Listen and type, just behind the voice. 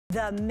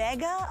The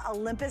Mega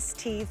Olympus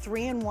Tea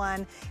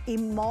 3-in-1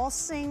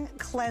 Emulsing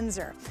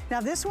Cleanser.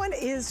 Now this one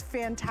is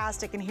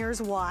fantastic, and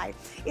here's why.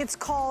 It's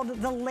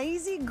called the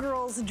Lazy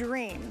Girl's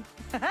Dream.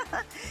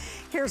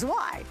 Here's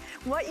why.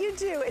 What you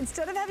do,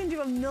 instead of having to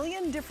do a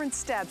million different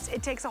steps,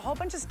 it takes a whole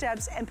bunch of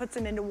steps and puts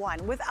them into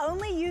one with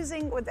only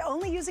using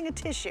a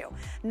tissue,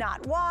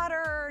 not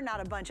water,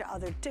 not a bunch of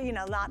other,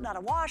 not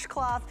a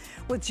washcloth.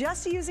 With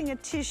just using a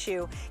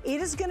tissue,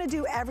 it is going to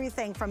do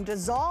everything from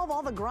dissolve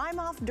all the grime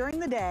off during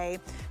the day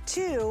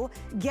to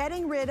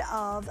getting rid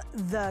of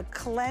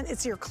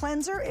it's your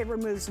cleanser, it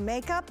removes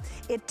makeup,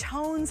 it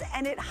tones,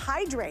 and it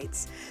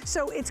hydrates.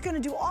 So it's gonna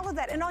do all of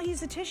that, and I'll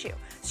use a tissue.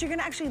 So you're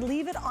gonna actually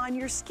leave it on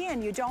your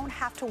skin. You don't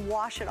have to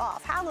wash it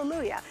off.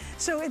 Hallelujah.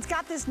 So it's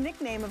got this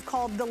nickname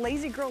called the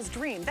Lazy Girl's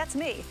Dream. That's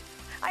me.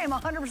 I am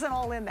 100%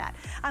 all in that.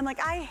 I'm like,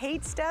 I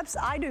hate steps.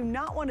 I do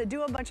not want to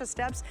do a bunch of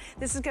steps.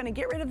 This is going to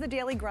get rid of the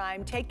daily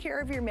grime, take care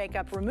of your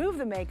makeup, remove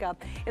the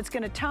makeup. It's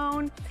going to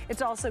tone.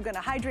 It's also going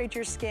to hydrate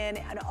your skin,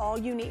 and all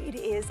you need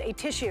is a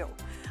tissue.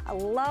 I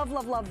love,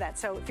 love, love that.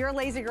 So if you're a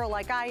lazy girl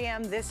like I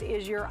am, this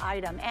is your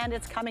item, and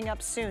it's coming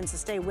up soon, so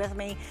stay with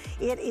me.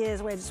 It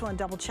is, wait, I just want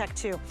to double check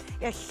too,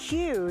 a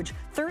huge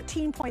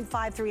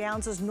 13.53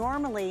 ounces.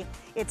 Normally,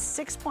 it's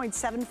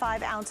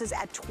 6.75 ounces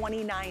at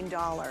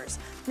 $29.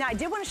 Now, I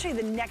did want to show you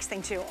the next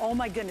thing too. Oh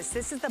my goodness,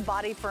 this is the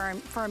Body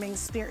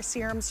Firming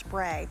Serum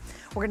Spray.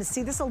 We're gonna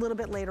see this a little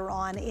bit later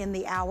on in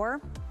the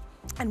hour.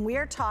 And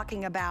we're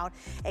talking about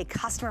a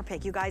customer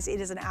pick. You guys, it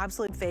is an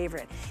absolute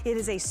favorite. It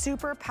is a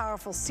super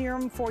powerful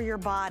serum for your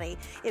body.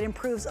 It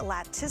improves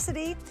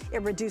elasticity,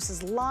 it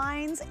reduces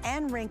lines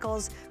and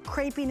wrinkles,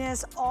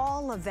 crepiness,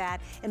 all of that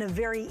in a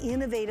very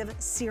innovative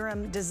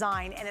serum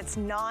design, and it's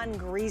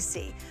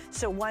non-greasy.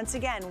 So once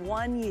again,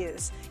 one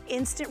use,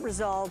 instant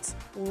results,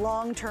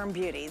 long-term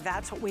beauty.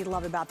 That's what we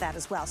love about that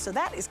as well. So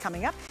that is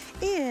coming up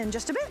in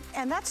just a bit,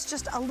 and that's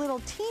just a little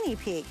teeny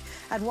peek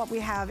at what we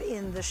have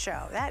in the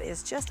show. That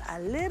is just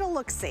a little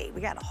look-see.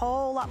 We got a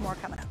whole lot more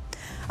coming up.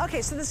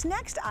 Okay, so this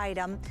next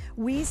item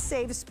we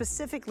saved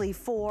specifically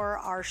for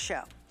our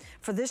show.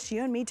 For this,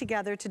 you and me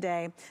together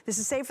today. This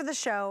is saved for the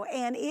show,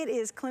 and it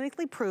is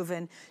clinically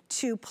proven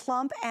to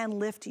plump and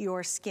lift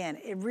your skin.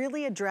 It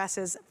really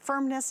addresses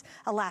firmness,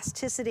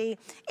 elasticity,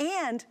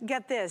 and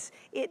get this,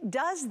 it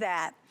does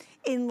that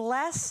in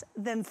less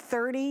than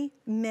 30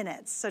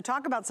 minutes. So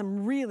talk about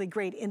some really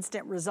great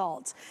instant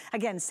results.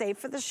 Again, saved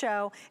for the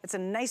show. It's a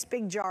nice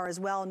big jar as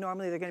well.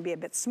 Normally they're gonna be a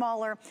bit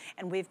smaller,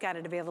 and we've got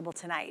it available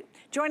tonight.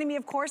 Joining me,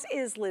 of course,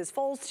 is Liz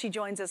Foltz. She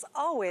joins us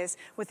always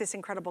with this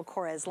incredible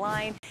KORRES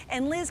line.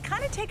 And Liz,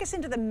 kind of take us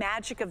into the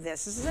magic of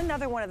this. This is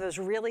another one of those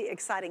really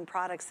exciting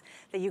products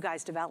that you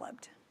guys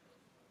developed.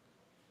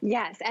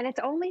 Yes, and it's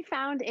only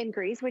found in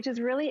Greece, which is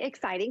really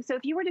exciting. So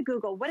if you were to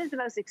Google what is the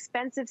most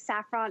expensive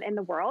saffron in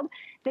the world,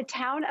 the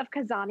town of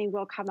Kazani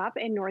will come up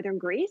in northern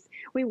Greece.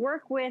 We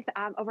work with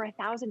over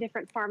 1,000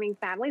 different farming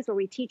families where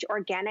we teach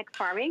organic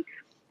farming.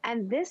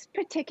 And this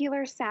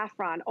particular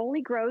saffron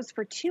only grows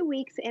for 2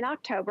 weeks in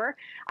October.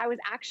 I was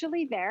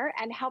actually there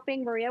and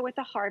helping Maria with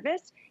the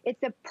harvest.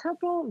 It's a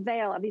purple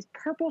veil of these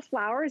purple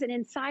flowers, and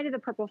inside of the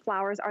purple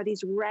flowers are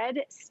these red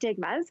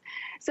stigmas.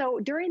 So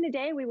during the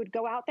day, we would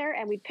go out there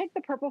and we'd pick the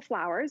purple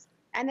flowers,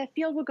 and the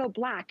field would go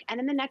black. And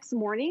then the next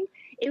morning,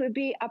 it would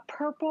be a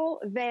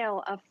purple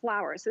veil of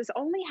flowers. So this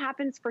only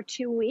happens for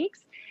 2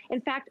 weeks. In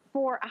fact,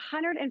 for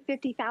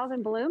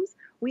 150,000 blooms,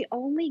 we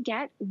only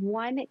get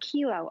 1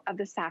 kilo of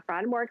the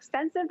saffron, more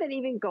expensive than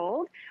even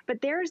gold, but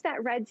there's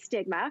that red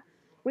stigma.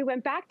 We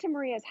went back to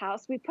Maria's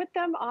house. We put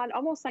them on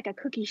almost like a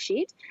cookie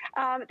sheet.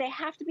 They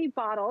have to be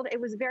bottled. It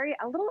was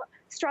a little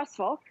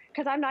stressful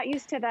because I'm not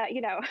used to the,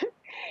 you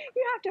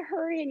have to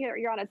hurry and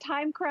you're on a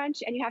time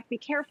crunch, and you have to be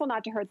careful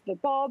not to hurt the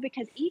bulb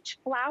because each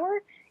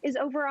flower is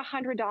over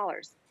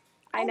 $100.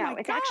 I know,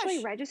 it's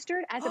actually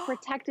registered as a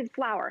protected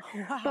flower.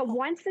 Wow. But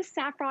once the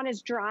saffron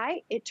is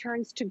dry, it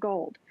turns to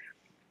gold.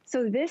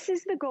 So this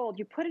is the gold.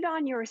 You put it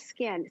on your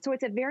skin. So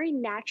it's a very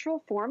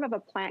natural form of a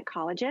plant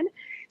collagen.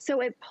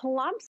 So it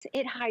plumps,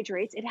 it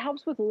hydrates, it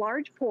helps with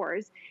large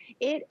pores.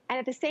 And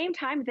at the same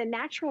time, the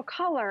natural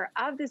color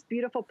of this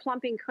beautiful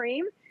plumping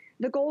cream,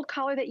 the gold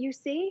color that you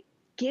see,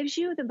 gives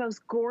you the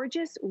most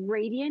gorgeous,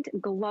 radiant,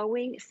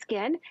 glowing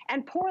skin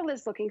and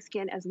poreless looking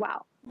skin as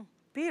well.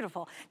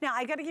 Beautiful. Now,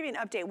 I got to give you an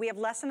update. We have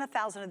less than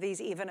 1,000 of these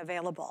even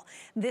available.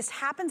 This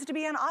happens to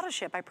be on auto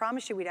ship. I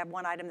promise you we'd have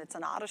one item that's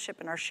on auto ship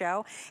in our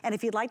show. And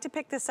if you'd like to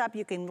pick this up,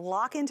 you can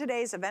lock in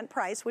today's event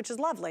price, which is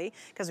lovely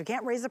because we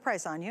can't raise the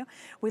price on you.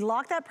 We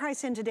locked that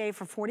price in today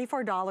for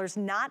 $44,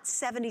 not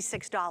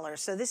 $76.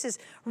 So this is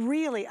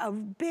really a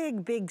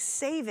big, big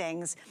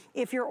savings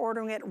if you're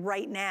ordering it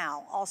right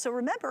now. Also,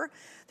 remember,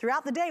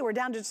 throughout the day, we're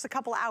down to just a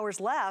couple hours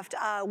left.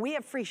 We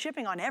have free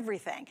shipping on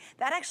everything.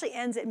 That actually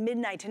ends at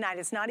midnight tonight.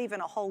 It's not even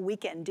a whole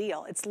weekend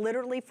deal. It's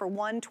literally for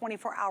one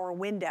 24-hour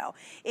window,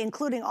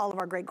 including all of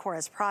our great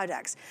KORRES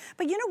products.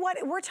 But you know what?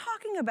 We're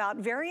talking about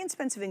very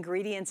expensive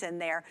ingredients in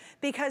there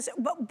because,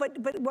 but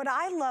what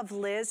I love,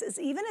 Liz, is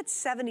even at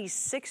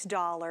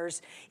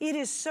 $76, it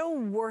is so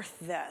worth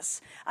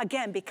this.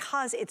 Again,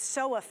 because it's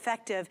so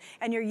effective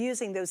and you're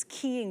using those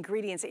key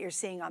ingredients that you're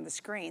seeing on the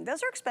screen.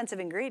 Those are expensive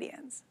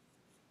ingredients.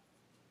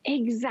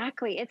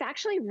 Exactly. It's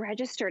actually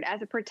registered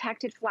as a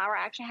protected flower.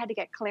 I actually had to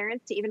get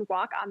clearance to even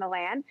walk on the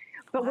land.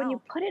 But when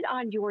you put it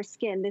on your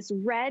skin, this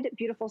red,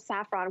 beautiful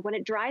saffron, when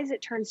it dries,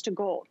 it turns to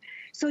gold.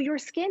 So your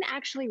skin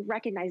actually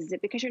recognizes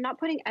it because you're not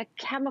putting a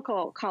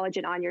chemical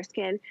collagen on your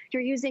skin.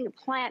 You're using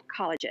plant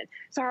collagen.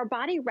 So our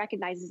body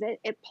recognizes it.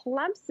 It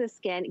plumps the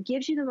skin,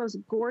 gives you the most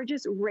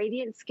gorgeous,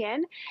 radiant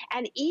skin,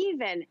 and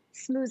even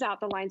smooths out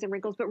the lines and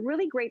wrinkles, but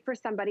really great for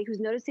somebody who's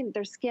noticing that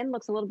their skin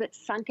looks a little bit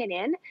sunken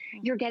in.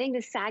 You're getting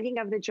the sagging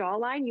of the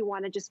jawline. You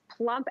want to just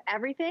plump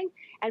everything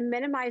and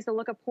minimize the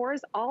look of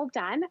pores, all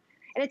done.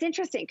 And it's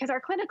interesting because our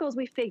clinicals,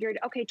 we figured,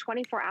 okay,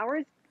 24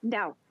 hours,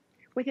 no.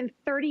 Within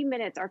 30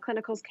 minutes, our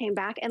clinicals came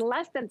back in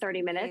less than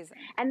 30 minutes. Amazing.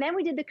 And then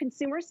we did the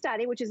consumer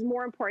study, which is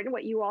more important,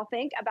 what you all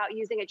think about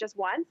using it just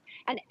once.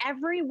 And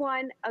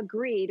everyone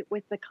agreed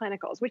with the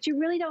clinicals, which you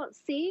really don't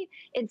see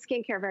in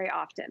skincare very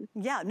often.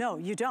 Yeah, no,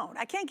 you don't.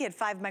 I can't get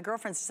 5 of my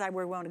girlfriends to decide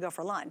where we want to go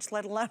for lunch,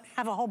 let alone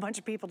have a whole bunch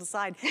of people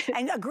decide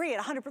and agree at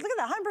 100%. Look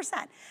at that,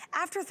 100%.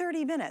 After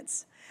 30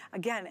 minutes.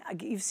 Again,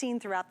 you've seen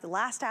throughout the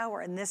last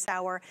hour and this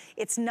hour,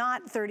 it's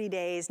not 30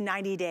 days,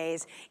 90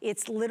 days.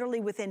 It's literally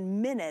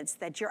within minutes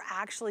that you're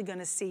actually going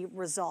to see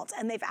results.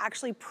 And they've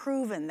actually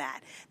proven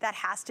that. That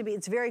has to be,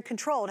 it's very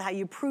controlled how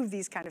you prove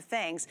these kind of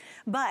things.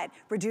 But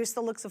reduce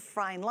the looks of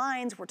fine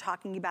lines. We're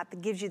talking about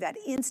that gives you that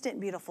instant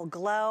beautiful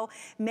glow.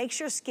 Makes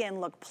your skin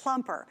look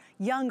plumper,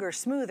 younger,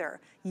 smoother.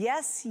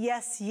 Yes,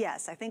 yes,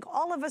 yes. I think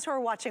all of us who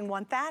are watching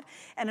want that,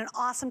 and an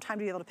awesome time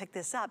to be able to pick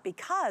this up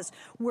because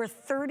we're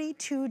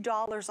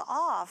 $32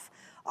 off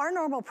our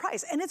normal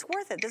price, and it's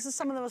worth it. This is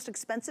some of the most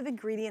expensive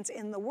ingredients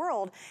in the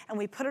world, and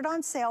we put it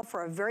on sale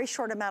for a very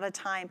short amount of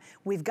time.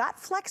 We've got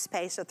flex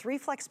pay, so 3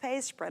 flex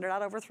pays, spread it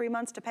out over 3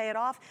 months to pay it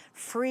off,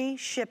 free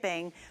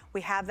shipping.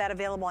 We have that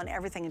available on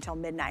everything until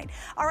midnight.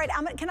 All right,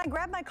 can I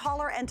grab my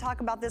caller and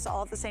talk about this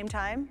all at the same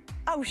time?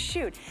 Oh,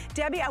 shoot.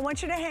 Debbie, I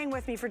want you to hang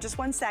with me for just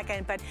 1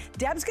 second, but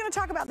Deb's gonna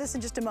talk about this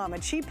in just a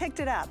moment. She picked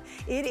it up.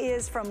 It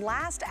is from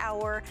last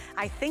hour.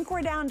 I think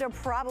we're down to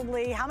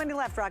probably, how many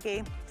left,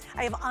 Rocky?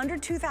 I have under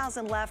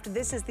 2,000 left.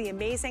 This is the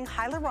amazing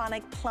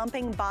Hyaluronic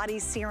Plumping Body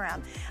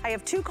Serum. I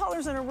have 2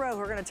 callers in a row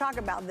who are gonna talk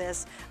about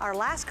this. Our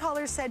last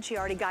caller said she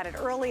already got it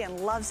early and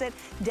loves it.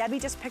 Debbie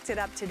just picked it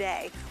up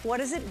today. What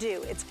does it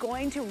do? It's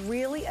going to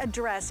really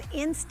address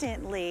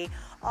instantly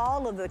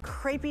all of the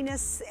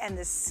crepiness and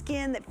the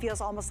skin that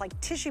feels almost like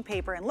tissue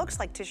paper and looks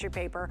like tissue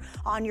paper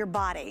on your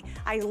body.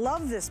 I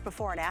love this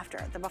before and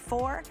after. The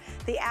before,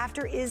 the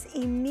after is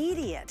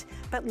immediate,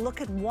 but look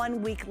at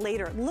 1 week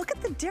later. Look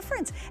at the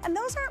difference. And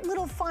those aren't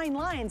little fine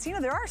lines. You know,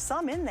 there are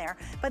some in there,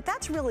 but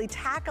that's really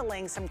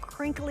tackling some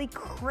crinkly,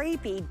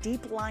 crepey,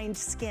 deep-lined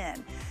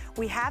skin.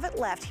 We have it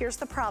left. Here's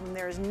the problem.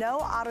 There is no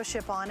auto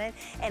ship on it,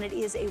 and it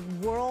is a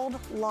world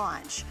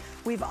launch.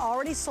 We've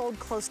already sold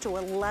close to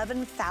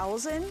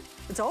 11,000.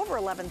 It's over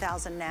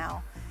 11,000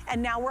 now. And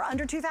now we're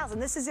under 2,000.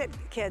 This is it,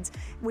 kids.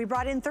 We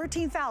brought in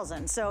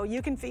 13,000, so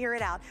you can figure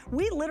it out.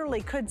 We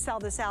literally could sell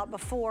this out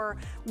before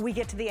we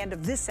get to the end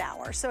of this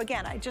hour. So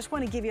again, I just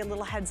want to give you a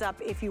little heads up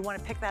if you want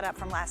to pick that up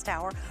from last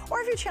hour,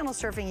 or if you're channel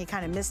surfing, you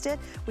kind of missed it,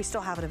 we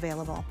still have it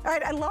available. All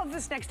right, I love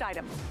this next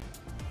item.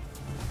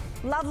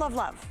 Love, love,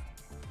 love.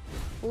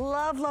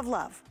 Love, love,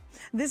 love.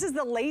 This is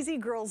the lazy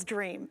girl's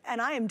dream,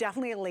 and I am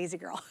definitely a lazy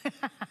girl.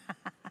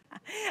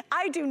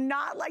 I do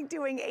not like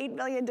doing 8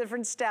 million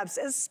different steps,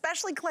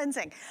 especially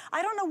cleansing.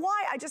 I don't know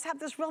why, I just have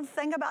this real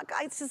thing about,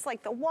 it's just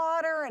like the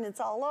water and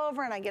it's all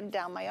over and I get it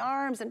down my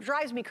arms and it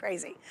drives me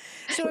crazy.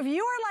 So if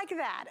you are like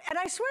that, and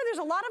I swear there's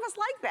a lot of us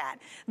like that,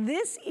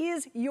 this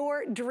is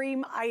your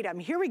dream item.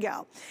 Here we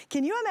go.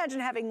 Can you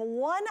imagine having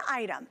one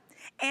item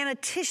and a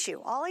tissue?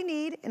 All I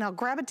need, and I'll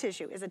grab a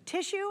tissue, is a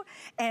tissue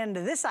and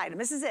this item.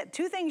 This is it,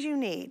 2 things you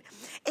need.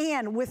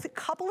 And with a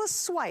couple of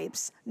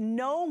swipes,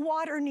 no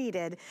water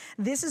needed,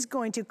 this is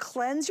going to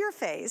cleanse your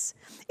face,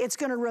 it's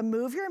gonna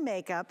remove your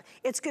makeup,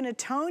 it's gonna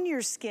tone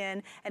your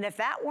skin, and if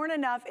that weren't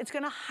enough, it's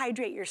gonna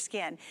hydrate your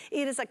skin.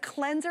 It is a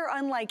cleanser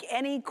unlike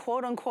any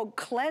quote unquote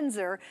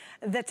cleanser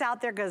that's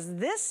out there, because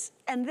this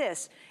and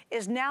this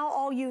is now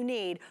all you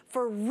need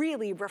for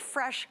really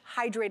refreshed,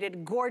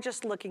 hydrated,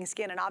 gorgeous looking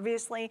skin. And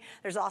obviously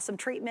there's awesome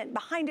treatment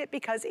behind it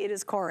because it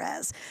is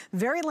KORRES.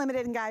 Very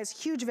limited, and guys,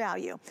 huge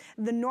value.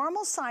 The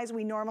normal size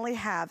we normally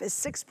have is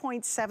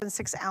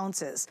 6.76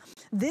 ounces.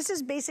 This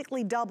is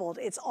basically doubled.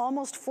 It's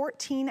almost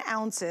 14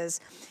 ounces.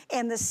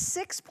 And the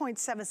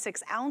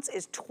 6.76 ounce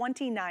is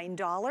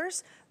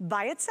 $29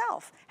 by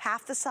itself,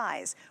 half the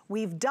size.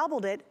 We've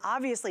doubled it,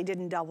 obviously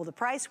didn't double the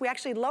price. We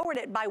actually lowered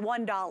it by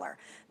 $1.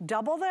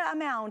 Double the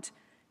amount,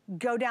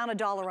 go down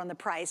 $1 on the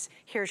price.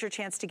 Here's your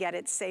chance to get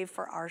it, save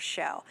for our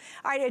show. All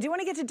right, I do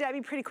want to get to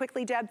Debbie pretty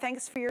quickly. Deb,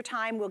 thanks for your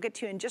time. We'll get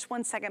to you in just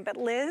one second. But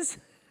Liz,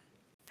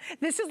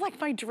 this is like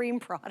my dream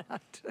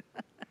product.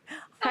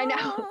 I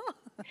know.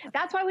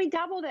 That's why we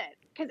doubled it,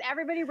 because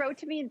everybody wrote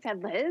to me and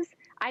said, Liz,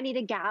 I need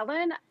a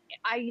gallon.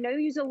 I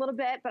use a little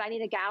bit, but I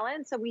need a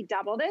gallon. So we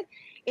doubled it.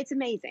 It's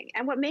amazing.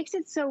 And what makes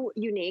it so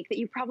unique that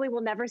you probably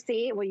will never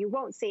see, well, you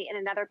won't see in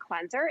another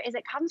cleanser, is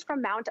it comes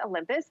from Mount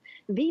Olympus,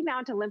 the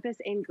Mount Olympus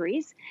in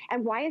Greece.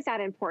 And why is that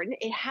important?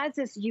 It has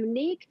this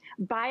unique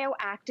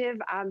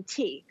bioactive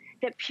tea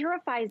that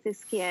purifies the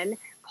skin,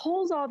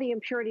 pulls all the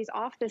impurities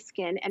off the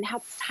skin, and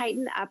helps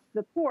tighten up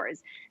the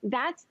pores.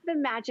 That's the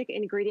magic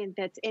ingredient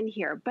that's in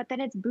here. But then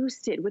it's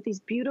boosted with these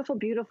beautiful,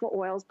 beautiful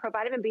oils,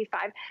 provitamin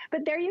B5.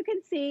 But there you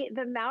can see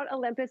the Mount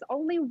Olympus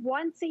only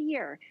once a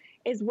year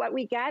is what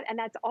we get. And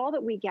that's all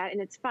that we get.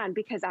 And it's fun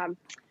because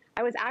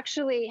I was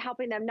actually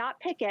helping them not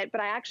pick it, but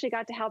I actually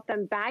got to help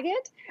them bag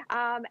it.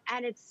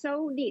 And it's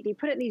so neat. You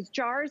put it in these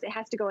jars. It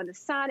has to go in the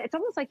sun. It's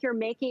almost like you're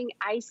making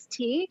iced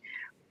tea.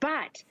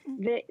 But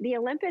the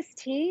Olympus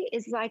tea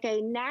is like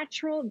a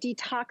natural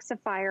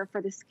detoxifier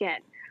for the skin.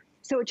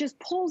 So it just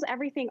pulls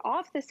everything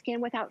off the skin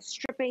without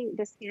stripping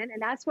the skin.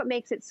 And that's what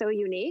makes it so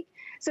unique.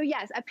 So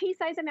yes, a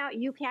pea-sized amount,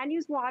 you can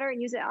use water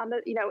and use it on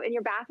the, in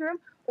your bathroom,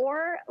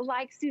 or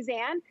like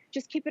Suzanne,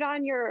 just keep it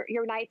on your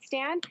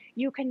nightstand.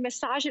 You can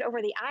massage it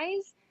over the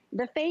eyes,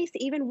 the face,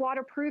 even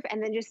waterproof,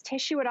 and then just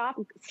tissue it off,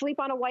 sleep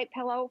on a white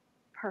pillow.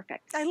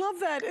 Perfect. I love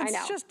that.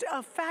 It's just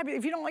fabulous.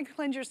 If you don't like to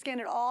cleanse your skin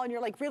at all and you're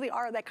like really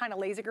are that kind of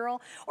lazy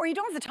girl, or you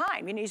don't have the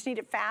time, you just need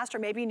it fast, or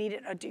maybe you need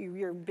it,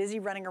 you're busy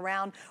running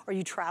around, or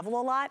you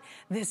travel a lot,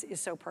 this is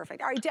so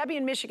perfect. All right, Debbie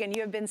in Michigan,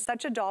 you have been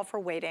such a doll for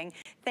waiting.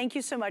 Thank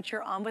you so much.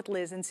 You're on with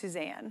Liz and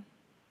Suzanne.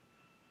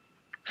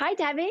 Hi,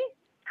 Debbie.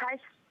 Hi,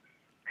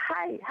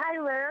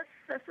 Liz.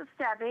 This is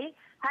Debbie.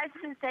 Hi,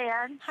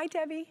 Suzanne. Hi,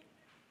 Debbie.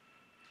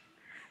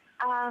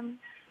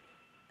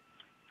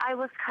 I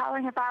was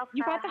calling about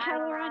the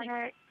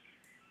hyaluronic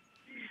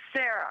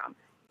serum.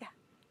 Yeah.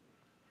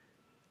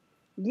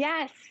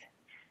 Yes.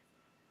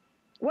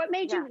 What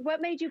made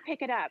you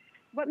pick it up?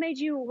 What made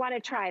you want to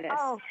try this?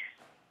 Oh,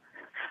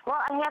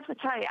 well, I have to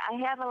tell you, I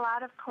have a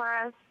lot of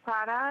KORRES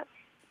products,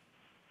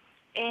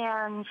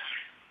 and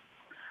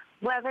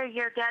whether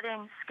you're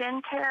getting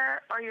skincare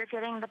or you're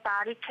getting the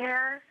body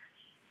care,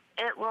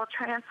 it will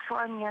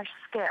transform your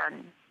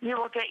skin. You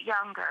will get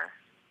younger.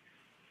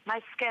 My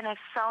skin is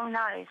so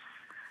nice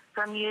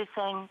from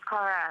using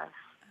KORRES.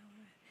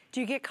 Do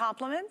you get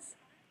compliments?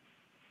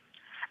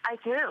 I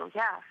do,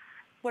 yes.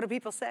 What do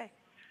people say?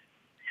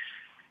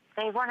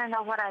 They want to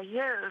know what I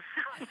use.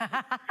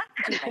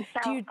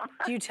 do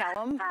you tell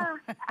them?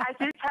 I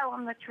do tell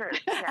them the truth,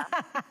 yeah.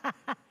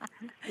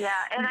 Yeah,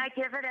 and I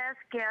give it as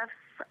gifts.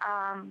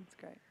 That's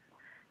great.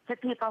 To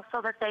people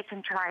so that they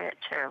can try it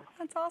too.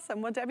 That's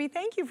awesome. Well, Debbie,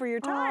 thank you for your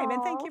time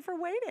and thank you for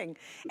waiting.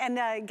 And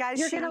guys,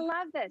 you're gonna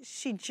love this.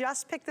 She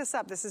just picked this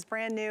up. This is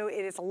brand new.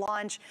 It is a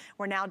launch.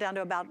 We're now down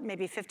to about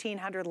maybe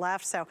 1,500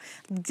 left. So,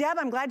 Deb,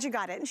 I'm glad you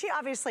got it. And she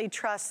obviously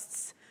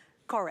trusts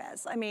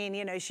KORRES. I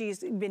mean,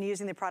 she's been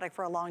using the product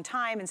for a long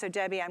time. And so,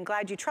 Debbie, I'm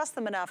glad you trust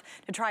them enough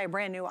to try a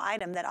brand new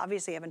item that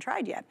obviously you haven't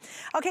tried yet.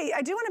 Okay,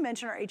 I do want to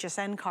mention our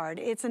HSN card.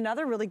 It's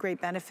another really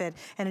great benefit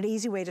and an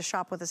easy way to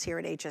shop with us here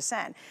at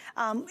HSN.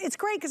 It's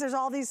great because there's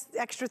all these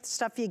extra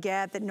stuff you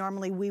get that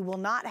normally we will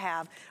not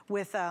have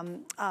with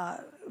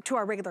to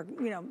our regular,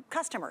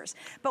 customers.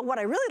 But what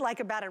I really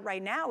like about it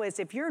right now is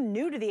if you're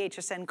new to the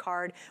HSN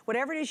card,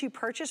 whatever it is you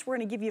purchase, we're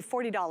going to give you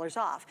 $40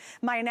 off.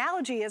 My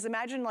analogy is,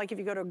 imagine like if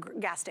you go to a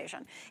gas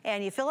station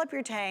and you fill up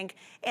your tank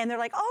and they're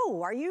like, oh,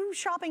 are you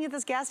shopping at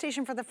this gas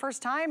station for the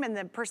first time? And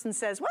the person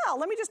says, well,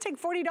 let me just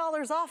take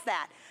 $40 off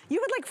that.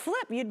 You would like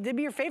flip. It'd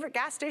be your favorite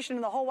gas station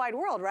in the whole wide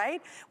world, right?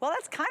 Well,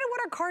 that's kind of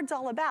what our card's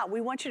all about.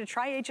 We want you to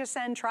try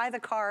HSN, try the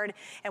card,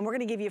 and we're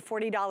going to give you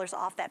 $40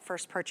 off that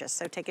first purchase.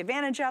 So take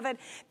advantage of it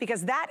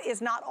because that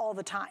is not all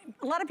the time.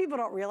 A lot of people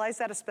don't realize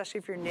that, especially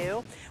if you're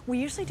new. We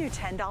usually do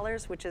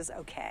 $10, which is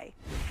okay.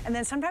 And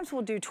then sometimes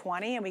we'll do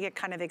 $20 and we get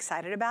kind of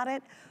excited about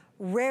it.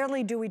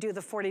 Rarely do we do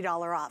the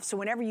 $40 off. So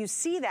whenever you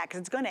see that,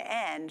 because it's going to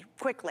end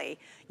quickly,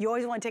 you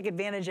always want to take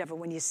advantage of it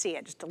when you see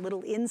it. Just a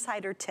little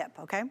insider tip,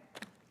 okay?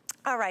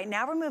 All right,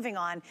 now we're moving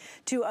on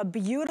to a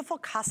beautiful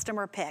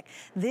customer pick.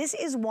 This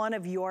is one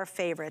of your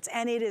favorites,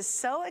 and it is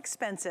so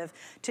expensive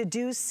to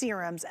do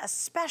serums,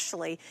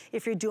 especially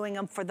if you're doing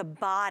them for the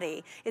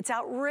body. It's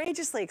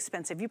outrageously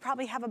expensive. You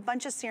probably have a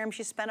bunch of serums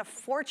you spent a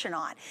fortune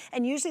on,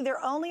 and usually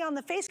they're only on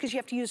the face because you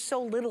have to use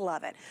so little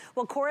of it.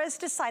 Well, KORRES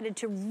decided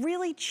to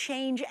really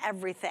change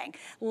everything.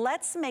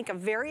 Let's make a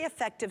very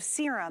effective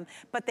serum,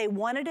 but they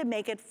wanted to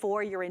make it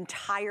for your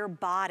entire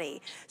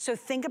body. So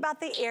think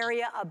about the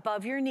area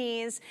above your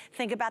knees.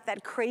 Think about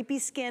that crepey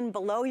skin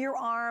below your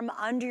arm,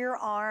 under your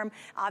arm,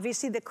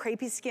 obviously the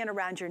crepey skin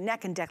around your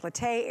neck and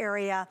décolleté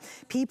area.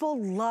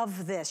 People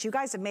love this. You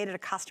guys have made it a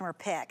customer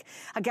pick.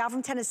 A gal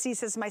from Tennessee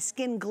says, my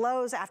skin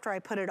glows after I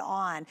put it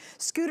on.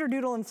 Scooter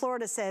Doodle in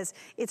Florida says,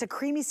 it's a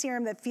creamy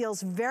serum that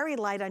feels very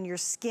light on your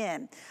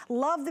skin.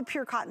 Love the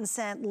pure cotton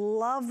scent,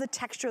 love the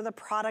texture of the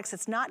products.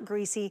 It's not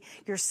greasy.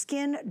 Your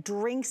skin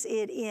drinks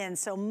it in.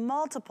 So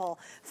multiple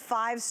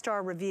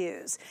 5-star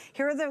reviews.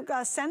 Here are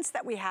the scents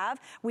that we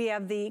have. We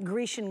have the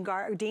Grecian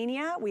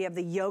gardenia, we have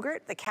the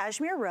yogurt, the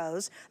cashmere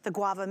rose, the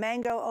guava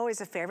mango,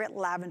 always a favorite,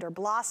 lavender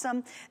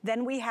blossom.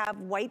 Then we have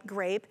white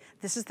grape.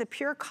 This is the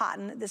pure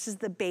cotton. This is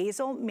the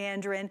basil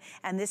mandarin,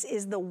 and this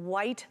is the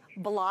white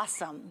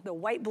blossom,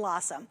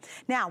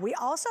 Now, we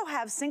also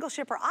have single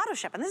ship or auto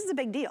ship, and this is a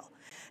big deal.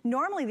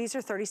 Normally, these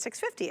are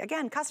 $36.50.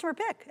 Again, customer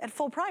pick at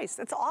full price.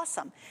 That's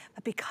awesome.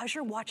 But because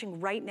you're watching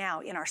right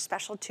now in our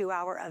special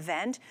 2-hour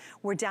event,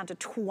 we're down to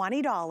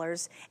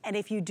 $20. And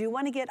if you do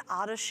want to get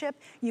auto ship,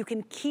 you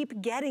can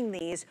keep getting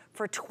these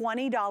for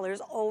 $20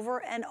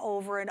 over and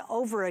over and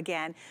over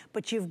again.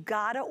 But you've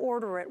got to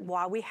order it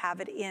while we have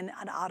it in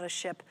an auto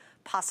ship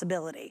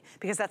possibility,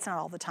 because that's not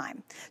all the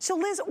time. So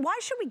Liz, why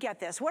should we get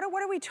this? What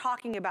are we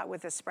talking about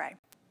with this spray?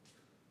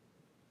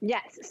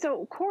 Yes,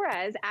 so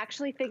KORRES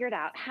actually figured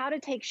out how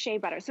to take shea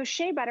butter. So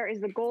shea butter is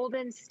the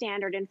golden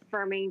standard in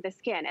firming the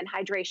skin and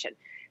hydration.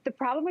 The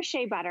problem with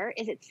shea butter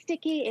is it's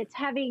sticky, it's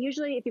heavy.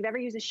 Usually if you've ever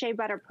used a shea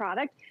butter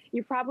product,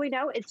 you probably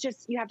know it's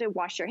just, you have to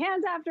wash your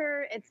hands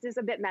after, it's just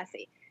a bit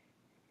messy.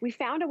 We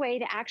found a way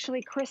to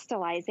actually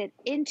crystallize it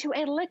into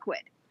a liquid.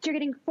 So you're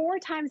getting 4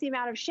 times the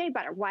amount of shea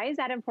butter. Why is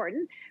that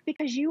important?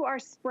 Because you are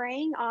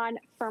spraying on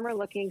firmer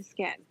looking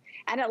skin.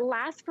 And it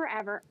lasts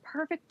forever,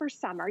 perfect for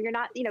summer. You're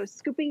not,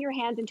 scooping your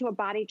hands into a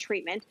body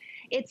treatment.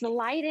 It's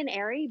light and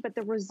airy, but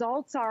the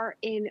results are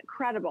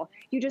incredible.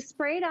 You just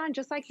spray it on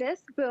just like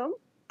this, boom,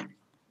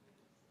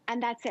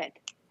 and that's it.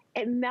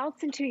 It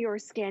melts into your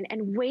skin,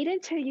 and wait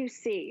until you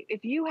see,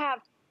 if you have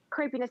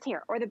crepiness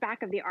here or the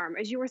back of the arm,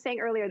 as you were saying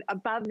earlier,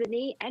 above the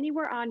knee,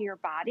 anywhere on your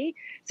body.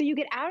 So you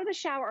get out of the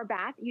shower or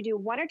bath, you do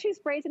 1 or 2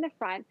 sprays in the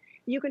front,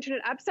 you can turn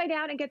it upside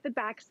down and get the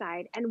back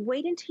side, and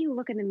wait until you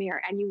look in the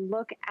mirror and you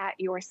look at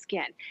your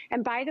skin.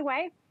 And by the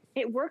way,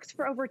 it works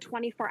for over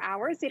 24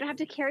 hours. So you don't have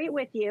to carry it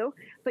with you,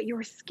 but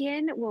your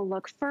skin will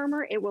look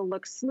firmer. It will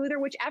look smoother,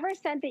 whichever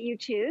scent that you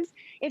choose.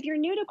 If you're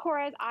new to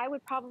KORRES, I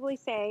would probably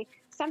say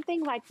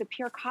something like the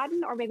pure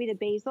cotton or maybe the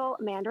basil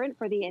mandarin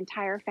for the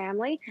entire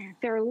family.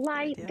 They're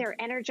light, they're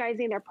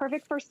energizing, they're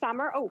perfect for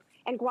summer. Oh,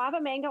 and guava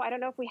mango. I don't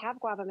know if we have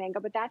guava mango,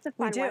 but that's a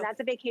fun one.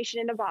 That's a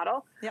vacation in a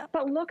bottle. Yep.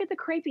 But look at the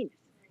crepiness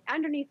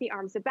underneath the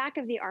arms, the back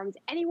of the arms,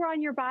 anywhere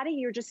on your body.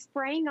 You're just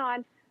spraying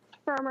on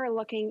firmer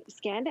looking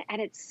skin,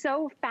 and it's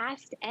so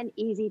fast and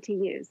easy to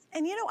use.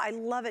 And I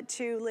love it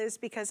too, Liz,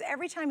 because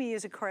every time you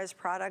use a KORRES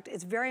product,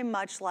 it's very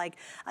much like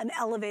an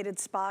elevated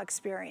spa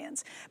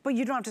experience, but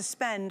you don't have to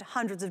spend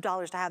hundreds of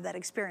dollars to have that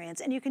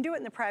experience, and you can do it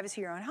in the privacy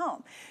of your own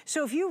home.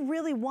 So if you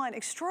really want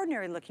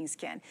extraordinary looking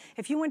skin,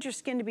 if you want your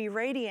skin to be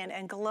radiant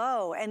and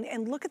glow,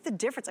 and look at the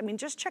difference. I mean,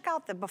 just check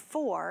out the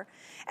before,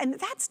 and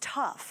that's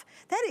tough.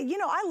 That,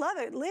 I love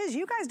it. Liz,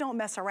 you guys don't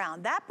mess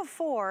around. That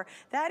before,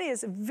 that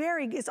is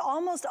it's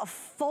almost a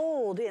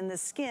fold in the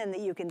skin that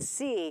you can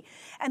see.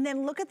 And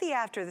then look at the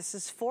after. This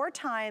is 4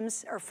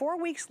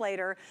 weeks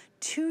later,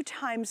 2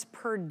 times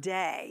per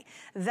day.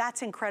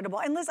 That's incredible.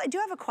 And Liz, I do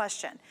have a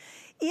question.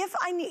 If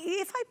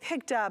I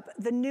picked up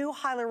the new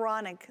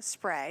hyaluronic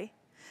spray,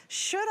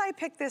 should I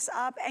pick this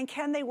up, and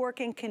can they work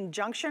in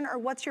conjunction, or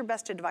what's your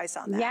best advice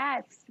on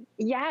that?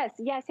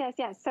 Yes.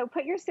 So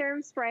put your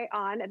serum spray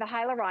on, the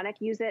hyaluronic,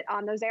 use it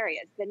on those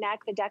areas, the neck,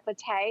 the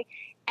décolleté,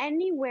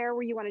 anywhere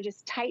where you want to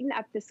just tighten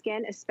up the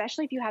skin,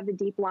 especially if you have the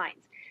deep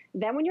lines.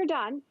 Then when you're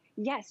done,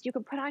 yes, you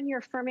can put on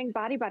your firming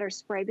body butter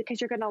spray, because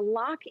you're going to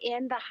lock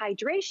in the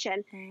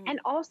hydration and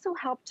also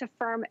help to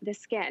firm the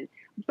skin.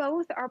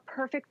 Both are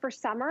perfect for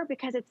summer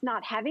because it's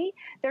not heavy.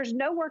 There's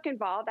no work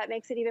involved. That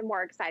makes it even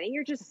more exciting.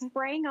 You're just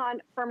spraying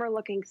on firmer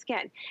looking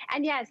skin.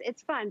 And yes,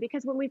 it's fun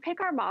because when we pick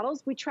our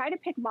models, we try to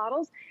pick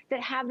models that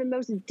have the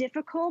most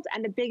difficult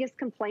and the biggest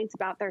complaints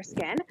about their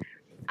skin.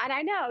 And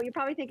I know you're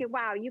probably thinking,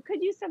 wow, you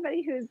could use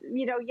somebody who's,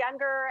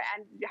 younger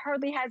and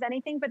hardly has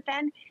anything, but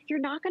then you're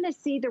not going to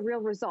see the real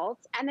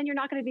results. And then you're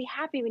not going to be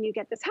happy when you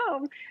get this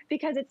home,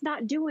 because it's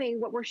not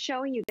doing what we're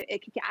showing you that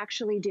it can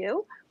actually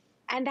do.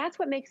 And that's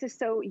what makes this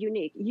so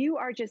unique. You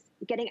are just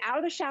getting out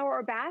of the shower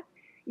or bath.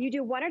 You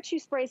do 1 or 2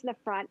 sprays in the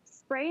front,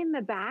 spray in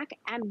the back,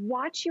 and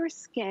watch your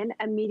skin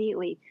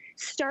immediately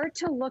start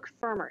to look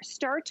firmer,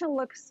 start to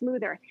look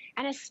smoother.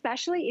 And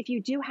especially if you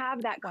do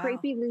have that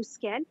crepey loose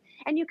skin,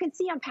 and you can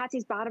see on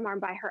Patsy's bottom arm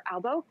by her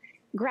elbow,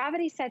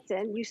 gravity sets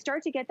in, you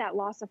start to get that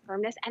loss of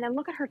firmness, and then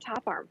look at her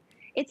top arm.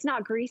 It's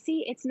not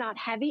greasy, it's not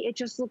heavy, it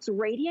just looks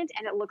radiant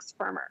and it looks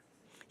firmer.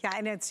 Yeah,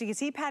 and it's, you can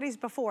see Patty's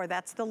before,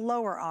 that's the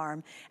lower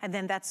arm, and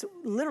then that's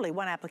literally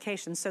one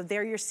application. So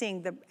there you're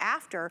seeing the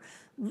after,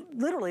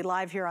 literally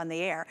live here on the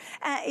air.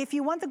 If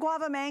you want the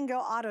guava mango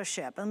auto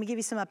ship, let me give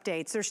you some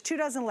updates. There's 2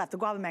 dozen left. The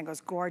guava mango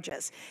is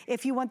gorgeous.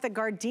 If you want the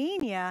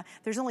gardenia,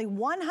 there's only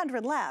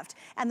 100 left,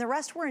 and the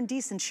rest were in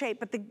decent shape.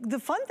 But the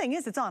fun thing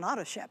is it's on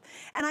auto ship.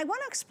 And I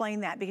want to explain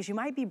that because you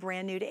might be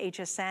brand new to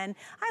HSN.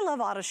 I love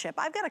auto ship.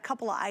 I've got a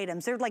couple of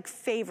items. They're like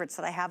favorites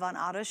that I have on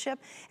auto ship.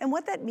 And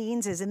what that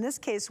means is, in this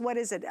case, what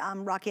is it?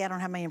 Rocky, I don't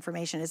have my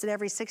information. Is it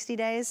every 60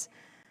 days?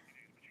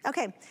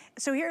 Okay,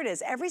 so here it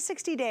is. Every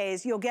 60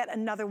 days, you'll get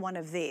another one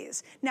of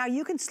these. Now,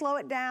 you can slow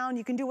it down.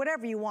 You can do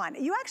whatever you want.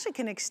 You actually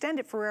can extend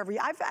it forever.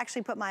 I've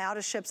actually put my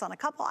auto ships on a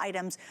couple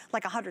items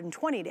like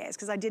 120 days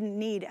because I didn't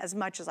need as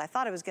much as I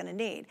thought I was going to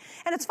need.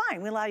 And it's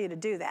fine. We allow you to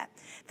do that.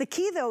 The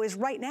key, though, is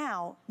right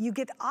now, you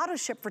get auto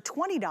ship for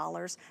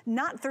 $20,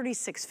 not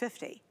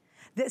 $36.50.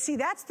 See,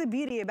 that's the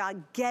beauty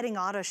about getting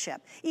auto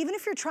ship. Even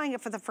if you're trying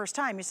it for the first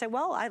time, you say,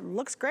 well, it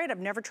looks great, I've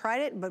never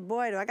tried it, but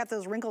boy, do I got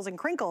those wrinkles and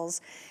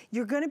crinkles.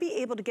 You're gonna be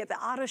able to get the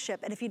auto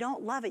ship, and if you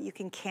don't love it, you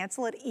can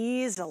cancel it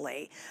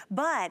easily.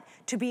 But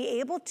to be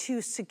able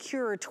to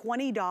secure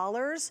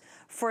 $20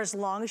 for as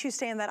long as you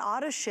stay in that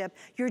auto ship,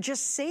 you're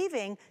just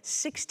saving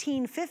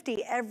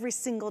 $16.50 every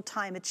single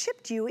time it's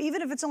shipped to you,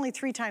 even if it's only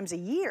 3 times a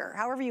year,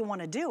 however you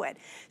wanna do it.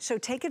 So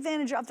take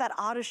advantage of that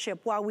auto ship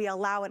while we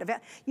allow it.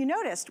 You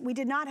noticed we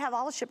did not have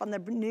auto ship on the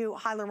new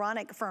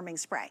hyaluronic firming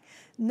spray.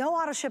 No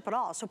auto ship at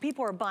all. So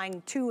people are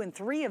buying 2 and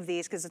 3 of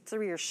these because it's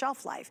 3-year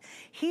shelf life.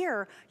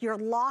 Here, you're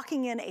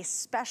locking in a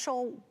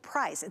special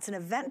price. It's an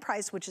event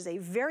price, which is a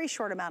very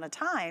short amount of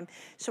time.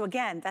 So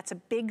again, that's a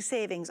big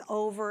savings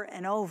over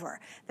and over.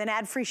 Then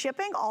add free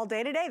shipping all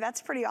day today.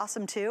 That's pretty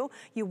awesome too.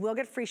 You will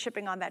get free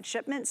shipping on that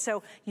shipment.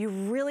 So you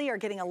really are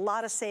getting a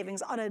lot of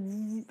savings on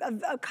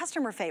a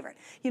customer favorite.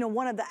 You know,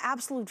 one of the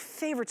absolute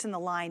favorites in the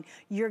line.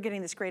 You're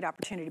getting this great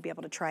opportunity to be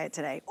able to try it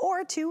today, or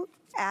to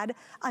add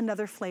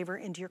another flavor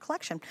into your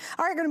collection.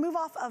 All right, we're gonna move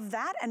off of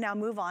that and now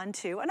move on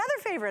to another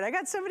favorite. I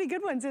got so many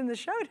good ones in the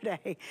show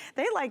today.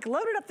 They like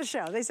loaded up the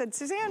show. They said,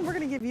 Suzanne, we're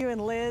gonna give you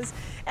and Liz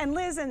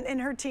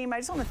and her team. I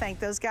just wanna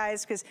thank those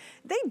guys because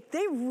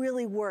they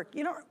really work.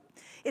 You know,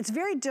 it's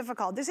very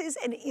difficult. This is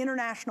an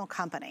international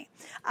company.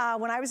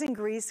 When I was in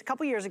Greece a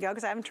couple years ago,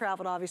 because I haven't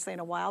traveled obviously in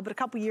a while, but a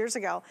couple years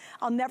ago,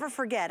 I'll never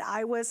forget,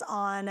 I was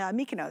on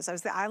Mykonos. I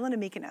was the island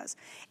of Mykonos.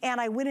 And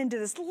I went into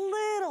this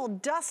little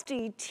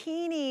dusty,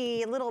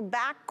 teeny, little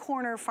back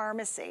corner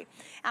pharmacy.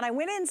 And I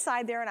went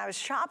inside there and I was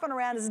shopping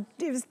around.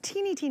 It was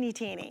teeny, teeny,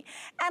 teeny.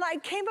 And I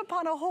came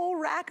upon a whole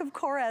rack of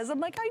KORRES. I'm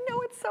like, I know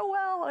it so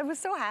well. I was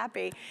so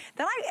happy.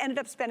 Then I ended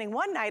up spending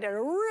one night at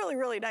a really,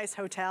 really nice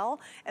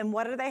hotel. And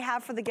what do they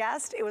have for the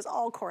guests? It was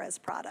all KORRES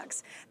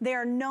products. They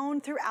are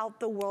known throughout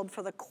the world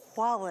for the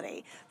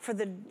quality, for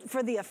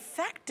the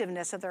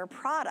effectiveness of their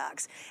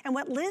products. And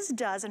what Liz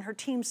does and her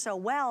team so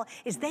well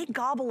is they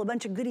gobble a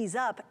bunch of goodies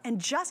up and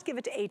just give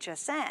it to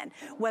HSN,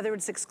 whether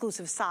it's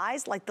exclusive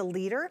size like the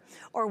liter,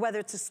 or whether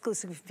it's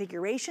exclusive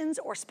configurations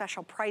or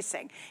special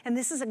pricing. And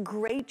this is a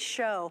great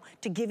show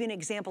to give you an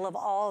example of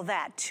all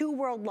that. 2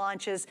 world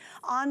launches,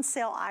 on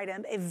sale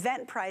item,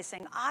 event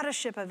pricing, auto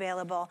ship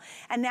available.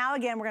 And now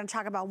again, we're gonna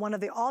talk about one of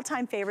the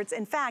all-time favorites.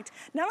 In fact,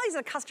 not only is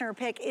it a customer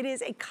pick, it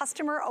is a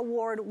customer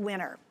award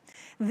winner.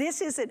 This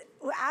is an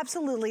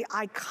absolutely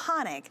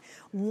iconic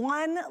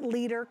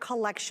 1-liter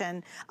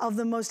collection of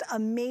the most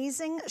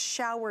amazing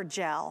shower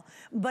gel,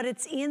 but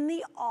it's in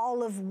the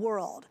olive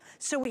world.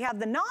 So we have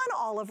the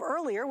non-olive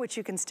earlier, which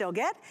you can still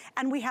get,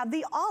 and we have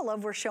the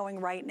olive we're showing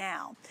right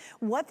now.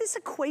 What this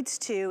equates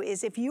to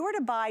is if you were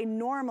to buy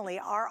normally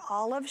our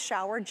olive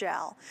shower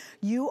gel,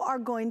 you are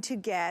going to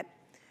get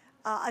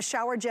a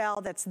shower gel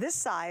that's this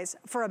size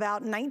for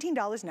about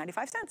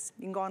 $19.95.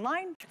 You can go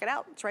online, check it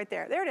out, it's right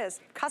there. There it is,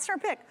 customer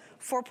pick,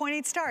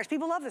 4.8 stars.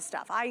 People love this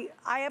stuff. I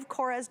have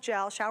KORRES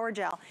gel, shower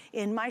gel,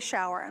 in my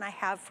shower, and I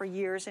have for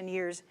years and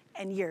years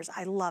and years.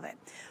 I love it.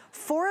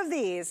 4 of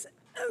these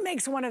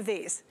makes 1 of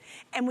these.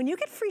 And when you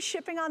get free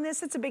shipping on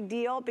this, it's a big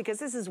deal because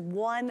this is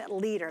 1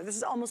 liter. This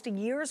is almost a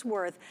year's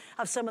worth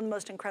of some of the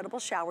most incredible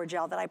shower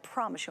gel that I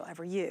promise you'll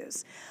ever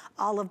use.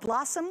 Olive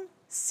blossom,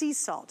 sea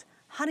salt,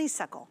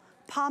 honeysuckle,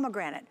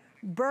 pomegranate,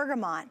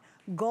 bergamot,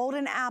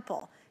 golden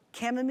apple,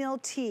 chamomile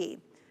tea,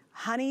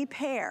 honey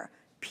pear,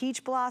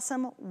 peach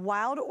blossom,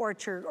 wild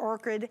orchid,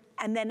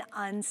 and then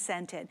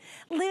unscented.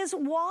 Liz,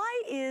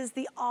 why is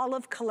the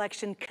olive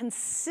collection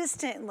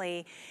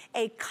consistently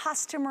a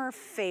customer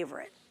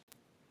favorite?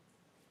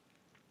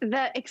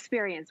 The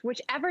experience,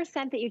 whichever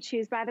scent that you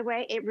choose, by the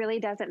way, it really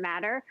doesn't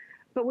matter.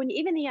 But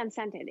even the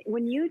unscented,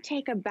 when you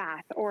take a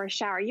bath or a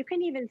shower, you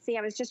can even see,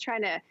 I was just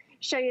trying to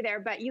show you there,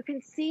 but you can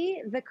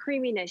see the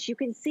creaminess. You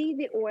can see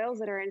the oils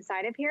that are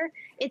inside of here.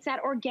 It's that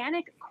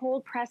organic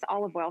cold pressed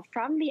olive oil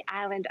from the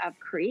island of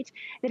Crete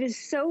that is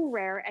so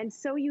rare and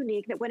so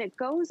unique that when it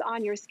goes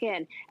on your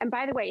skin, and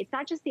by the way, it's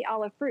not just the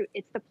olive fruit,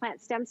 it's the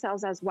plant stem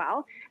cells as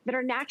well that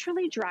are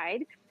naturally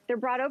dried. They're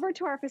brought over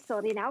to our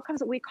facility. Now comes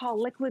what we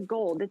call liquid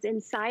gold that's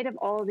inside of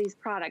all of these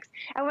products.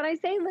 And when I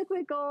say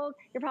liquid gold,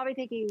 you're probably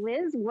thinking,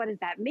 Liz, what does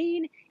that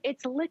mean?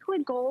 It's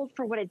liquid gold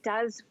for what it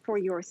does for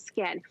your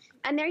skin.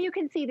 And there you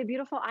can see the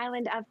beautiful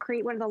island of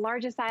Crete, one of the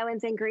largest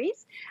islands in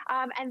Greece.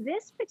 And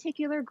this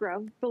particular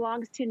grove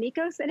belongs to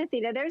Nikos and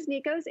Athena. There's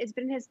Nikos. It's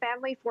been in his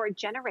family for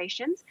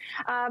generations.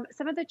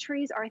 Some of the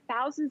trees are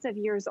thousands of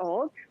years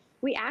old.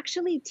 We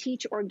actually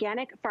teach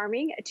organic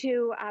farming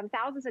to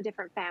thousands of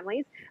different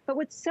families. But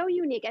what's so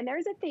unique, and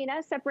there's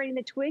Athena separating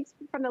the twigs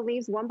from the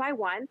leaves one by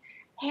one,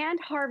 hand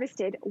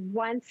harvested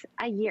once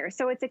a year.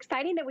 So it's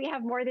exciting that we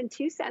have more than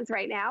 2 cents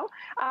right now.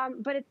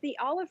 But it's the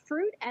olive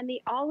fruit and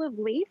the olive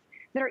leaf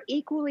that are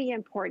equally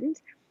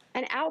important.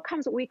 And out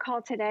comes what we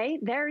call today,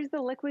 there's the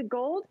liquid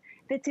gold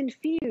that's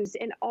infused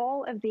in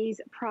all of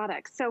these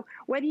products. So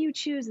whether you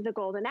choose the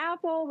golden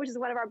apple, which is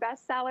one of our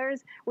best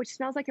sellers, which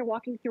smells like you're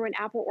walking through an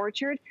apple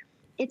orchard,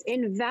 it's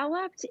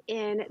enveloped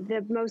in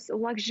the most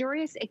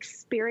luxurious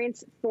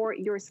experience for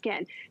your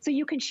skin. So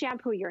you can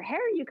shampoo your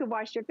hair, you can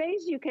wash your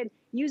face, you can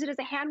use it as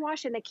a hand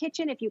wash in the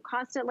kitchen if you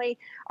constantly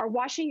are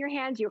washing your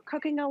hands, you're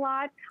cooking a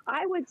lot.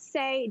 I would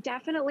say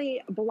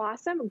definitely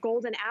Blossom,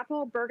 Golden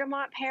Apple,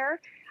 Bergamot Pear,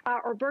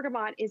 or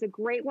Bergamot is a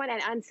great one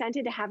and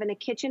unscented to have in the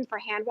kitchen for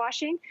hand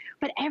washing.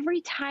 But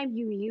every time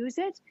you use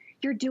it,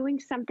 you're doing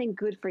something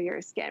good for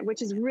your skin,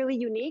 which is really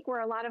unique,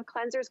 where a lot of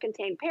cleansers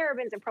contain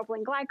parabens and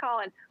propylene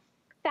glycol and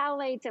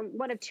phthalates and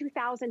one of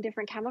 2,000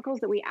 different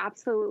chemicals that we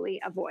absolutely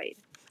avoid.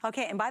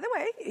 Okay, and by the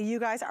way, you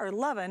guys are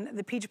loving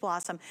the peach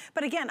blossom.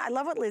 But again, I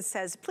love what Liz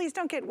says. Please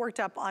don't get worked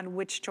up on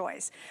which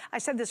choice. I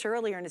said this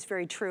earlier, and it's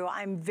very true.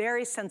 I'm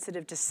very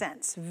sensitive to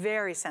scents,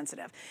 very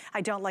sensitive.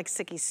 I don't like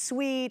sicky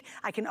sweet.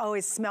 I can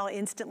always smell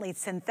instantly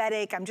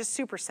synthetic. I'm just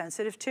super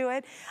sensitive to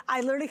it.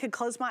 I literally could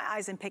close my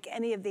eyes and pick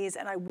any of these,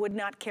 and I would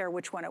not care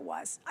which one it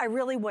was. I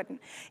really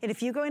wouldn't. And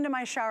if you go into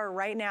my shower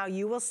right now,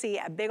 you will see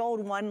a big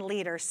old 1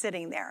 liter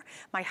sitting there.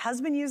 My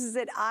husband uses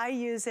it, I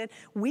use it.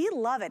 We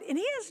love it, and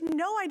he has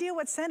no idea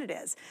what scent it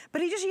is,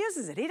 but he just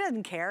uses it. He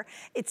doesn't care.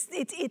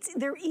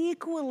 They're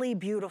equally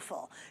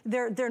beautiful.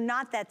 They're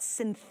not that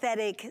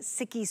synthetic,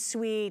 sicky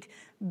sweet,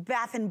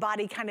 Bath and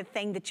Body kind of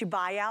thing that you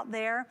buy out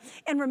there.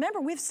 And remember,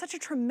 we have such a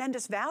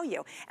tremendous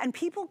value, and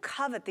people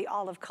covet the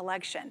olive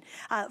collection.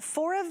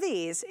 4 of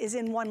these is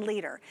in 1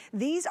 liter.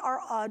 These are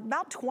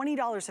about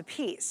 $20 a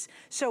piece.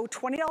 So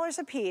 $20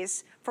 a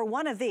piece for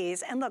 1 of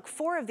these, and look,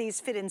 4 of these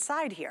fit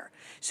inside here.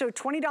 So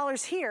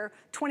 $20 here,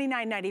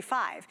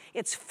 $29.95.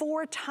 It's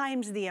 4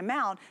 times the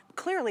amount.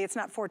 Clearly, it's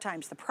not 4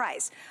 times the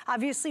price.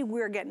 Obviously,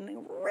 we're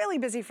getting really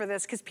busy for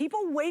this because people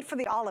wait for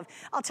the olive.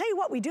 I'll tell you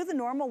what, we do the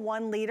normal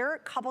 1 liter a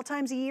couple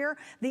times a year.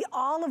 The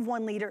olive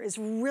 1 liter is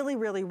really,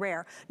 really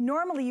rare.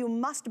 Normally, you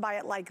must buy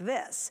it like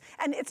this.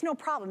 And it's no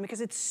problem because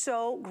it's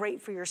so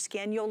great for your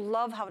skin. You'll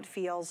love how it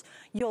feels.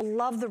 You'll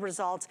love the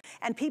results.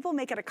 And people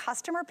make it a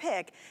customer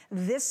pick.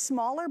 This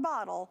smaller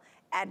bottle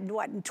at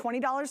what,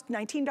 $20,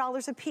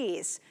 $19 a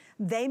piece.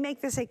 They make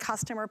this a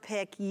customer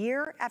pick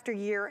year after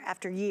year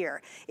after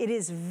year. It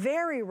is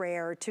very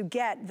rare to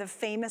get the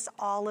famous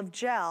olive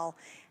gel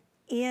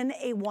in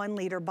a 1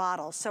 liter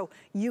bottle. So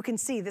you can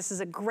see this is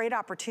a great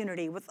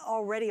opportunity with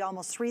already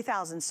almost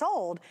 3,000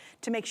 sold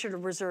to make sure to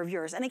reserve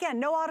yours. And again,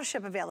 no auto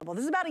ship available.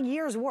 This is about a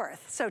year's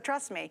worth. So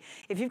trust me,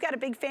 if you've got a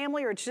big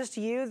family or it's just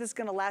you, this is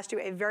gonna last you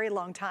a very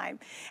long time.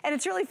 And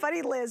it's really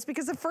funny, Liz,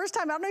 because the first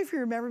time, I don't know if you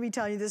remember me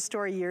telling you this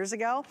story years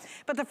ago,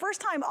 but the first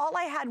time all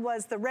I had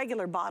was the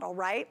regular bottle,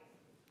 right?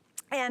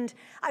 And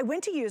I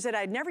went to use it,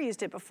 I'd never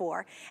used it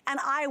before, and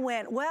I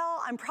went,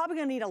 well, I'm probably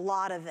gonna need a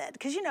lot of it.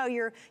 Because you know,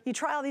 you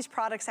try all these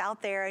products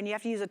out there and you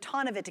have to use a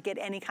ton of it to get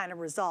any kind of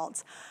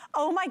results.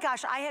 Oh my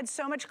gosh, I had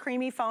so much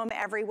creamy foam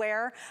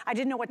everywhere, I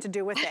didn't know what to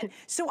do with it.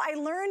 So I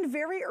learned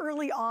very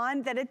early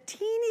on that a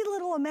teeny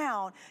little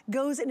amount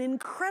goes an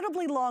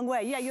incredibly long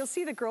way. Yeah, you'll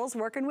see the girls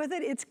working with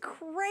it. It's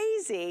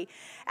crazy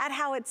at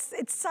how it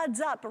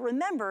suds up. But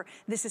remember,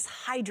 this is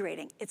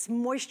hydrating, it's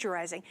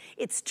moisturizing,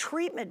 it's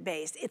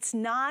treatment-based, it's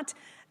not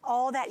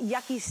all that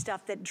yucky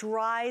stuff that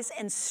dries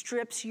and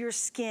strips your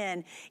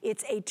skin.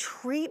 It's a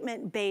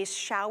treatment-based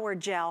shower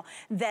gel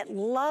that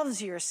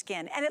loves your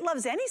skin, and it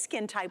loves any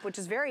skin type, which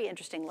is very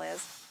interesting,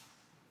 Liz.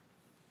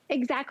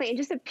 Exactly, and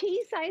just a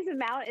pea-sized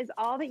amount is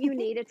all that you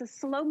need. It's a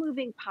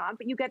slow-moving pump.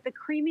 You get the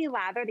creamy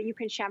lather that you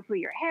can shampoo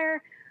your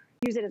hair,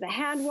 use it as a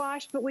hand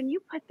wash, but when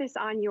you put this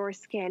on your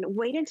skin,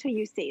 wait until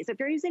you see. So if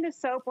you're using a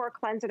soap or a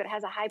cleanser that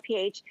has a high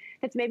pH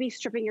that's maybe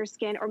stripping your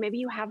skin, or maybe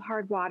you have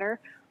hard water,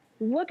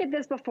 look at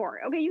this before.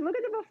 Okay, you look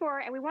at the before,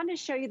 and we want to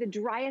show you the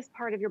driest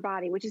part of your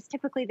body, which is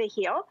typically the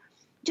heel.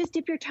 Just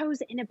dip your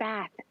toes in a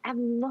bath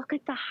and look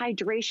at the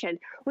hydration.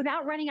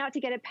 Without running out to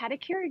get a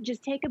pedicure,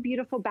 just take a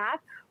beautiful bath,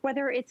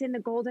 whether it's in the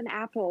golden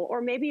apple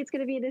or maybe it's going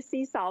to be the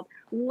sea salt.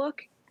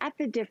 Look at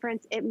the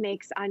difference it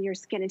makes on your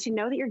skin, and to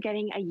know that you're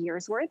getting a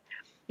year's worth.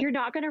 You're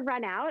not going to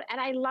run out.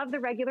 And I love the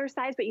regular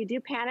size, but you do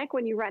panic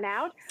when you run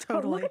out.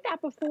 Totally. But look at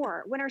that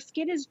before. When our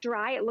skin is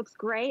dry, it looks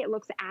gray, it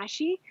looks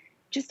ashy.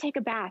 Just take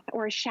a bath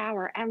or a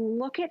shower and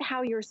look at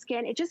how your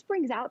skin, it just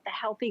brings out the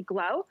healthy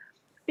glow.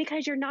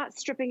 because you're not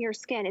stripping your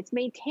skin. It's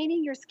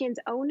maintaining your skin's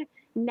own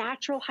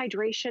natural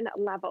hydration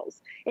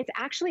levels. It's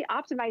actually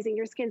optimizing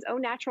your skin's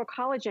own natural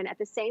collagen at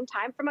the same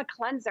time from a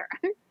cleanser.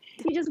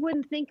 You just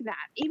wouldn't think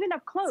that. Even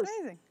up close,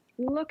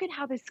 look at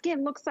how the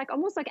skin looks like,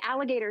 almost like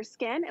alligator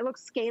skin. It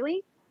looks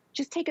scaly.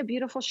 Just take a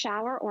beautiful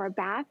shower or a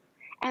bath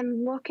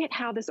and look at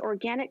how this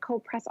organic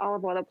cold pressed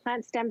olive oil, the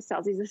plant stem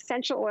cells, these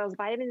essential oils,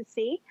 vitamin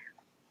C,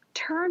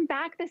 turn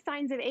back the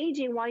signs of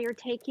aging while you're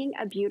taking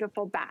a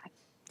beautiful bath.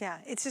 Yeah,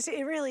 it's just,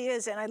 it really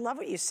is, and I love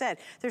what you said.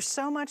 There's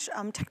so much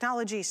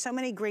technology, so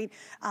many great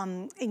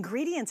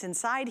ingredients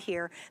inside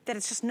here that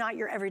it's just not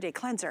your everyday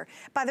cleanser.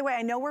 By the way,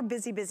 I know we're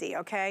busy,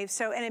 okay?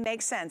 So, and it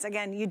makes sense.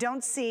 Again, you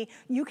don't see,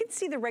 you can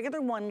see the regular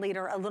 1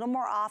 liter a little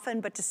more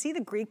often, but to see the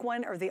Greek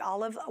one or the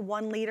olive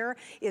 1 liter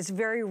is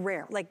very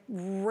rare, like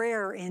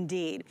rare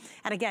indeed.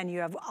 And again, you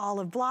have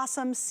olive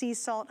blossom, sea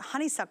salt,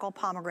 honeysuckle,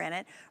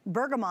 pomegranate,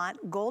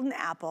 bergamot, golden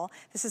apple.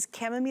 This is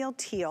chamomile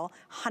teal,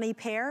 honey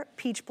pear,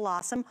 peach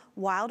blossom,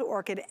 wild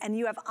orchid, and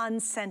you have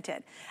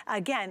unscented.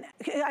 Again,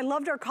 I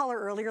loved our caller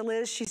earlier,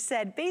 Liz. She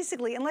said,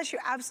 basically, unless you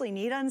absolutely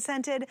need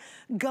unscented,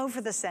 go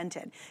for the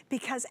scented,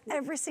 because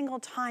every single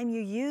time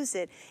you use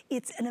it,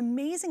 it's an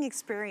amazing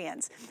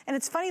experience. And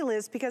it's funny,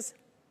 Liz, because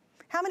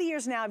how many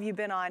years now have you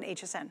been on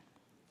HSN?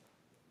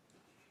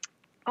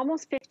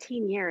 Almost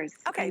 15 years.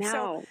 Okay, I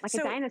know, like a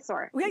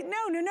dinosaur.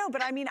 No,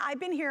 but I mean, I've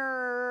been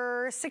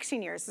here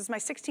 16 years. This is my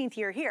 16th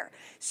year here.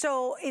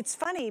 So it's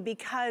funny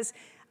because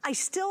I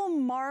still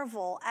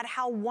marvel at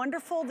how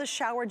wonderful the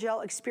shower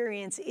gel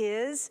experience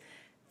is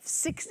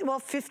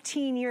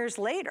 15 years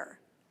later.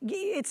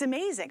 It's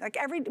amazing. Like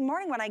every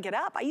morning when I get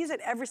up, I use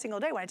it every single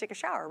day when I take a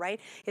shower, right?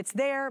 It's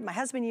there, my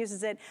husband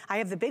uses it. I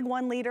have the big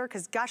 1 liter,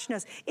 because gosh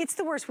knows, it's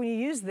the worst when you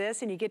use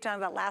this and you get down to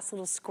that last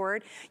little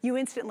squirt, you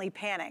instantly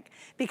panic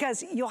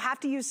because you'll have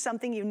to use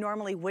something you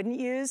normally wouldn't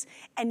use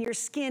and your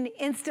skin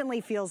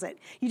instantly feels it.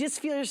 You just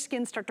feel your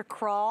skin start to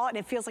crawl and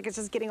it feels like it's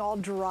just getting all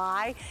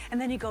dry.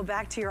 And then you go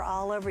back to your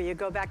olive or you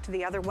go back to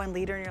the other 1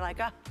 liter and you're like,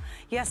 oh,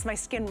 yes, my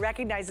skin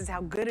recognizes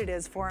how good it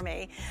is for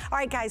me. All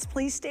right, guys,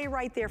 please stay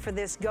right there for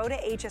this. Go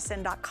to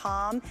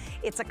hsn.com.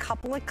 It's a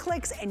couple of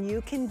clicks and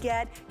you can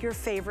get your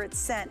favorite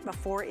scent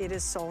before it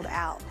is sold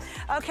out.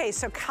 Okay,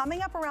 so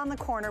coming up around the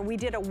corner, we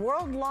did a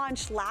world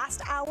launch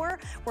last hour.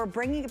 We're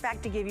bringing it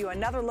back to give you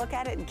another look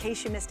at it in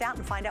case you missed out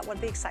and find out what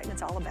the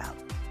excitement's all about.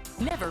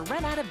 Never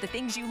run out of the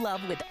things you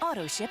love with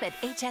Auto Ship at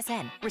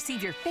HSN.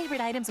 Receive your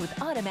favorite items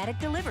with automatic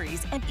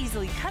deliveries and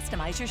easily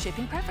customize your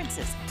shipping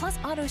preferences. Plus,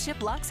 Auto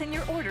Ship locks in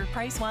your order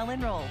price while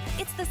enrolled.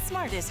 It's the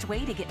smartest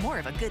way to get more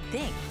of a good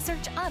thing.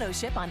 Search Auto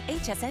Ship on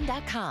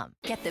hsn.com.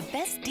 Get the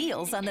best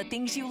deals on the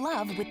things you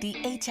love with the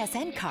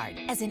HSN card.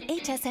 As an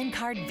HSN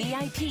card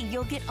VIP,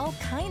 you'll get all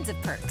kinds of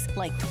perks,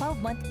 like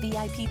 12-month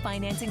VIP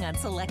financing on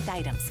select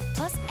items,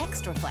 plus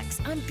extra flex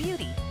on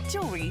beauty,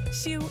 jewelry,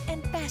 shoe,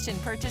 and fashion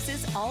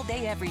purchases all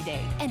day, every day.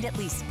 And at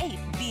least 8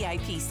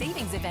 VIP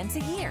savings events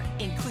a year.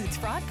 Includes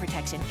fraud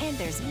protection and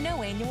there's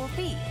no annual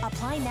fee.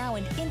 Apply now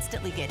and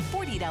instantly get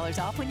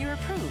 $40 off when you're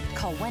approved.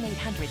 Call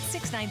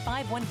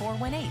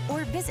 1-800-695-1418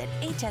 or visit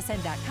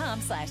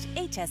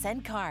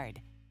hsn.com/HSN card.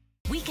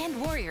 Weekend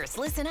warriors,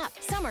 listen up.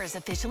 Summer is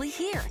officially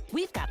here.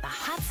 We've got the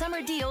hot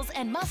summer deals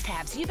and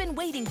must-haves you've been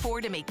waiting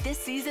for to make this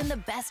season the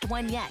best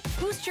one yet.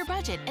 Boost your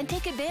budget and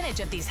take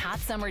advantage of these hot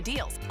summer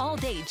deals all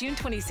day June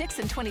 26th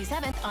and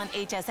 27th on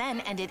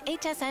HSN and at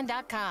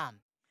hsn.com.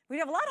 We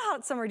have a lot of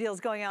hot summer deals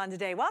going on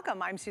today. Welcome,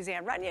 I'm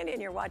Suzanne Runyon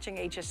and you're watching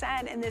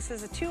HSN, and this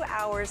is 2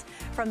 hours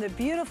from the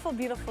beautiful,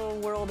 beautiful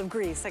world of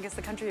Greece. I guess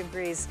the country of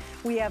Greece.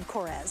 We have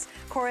KORRES.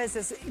 KORRES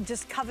is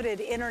just coveted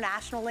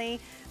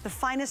internationally. The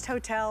finest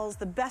hotels,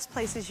 the best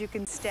places you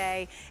can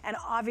stay, and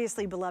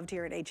obviously beloved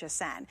here at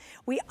HSN.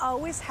 We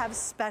always have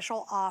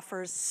special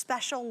offers,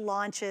 special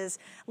launches.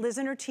 Liz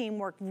and her team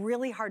work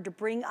really hard to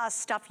bring us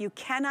stuff you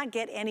cannot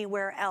get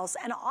anywhere else,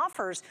 and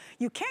offers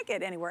you can't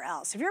get anywhere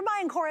else. If you're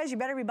buying KORRES, you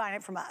better be buying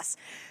it from us.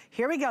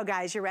 Here we go,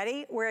 guys. You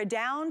ready? We're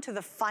down to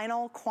the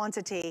final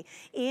quantity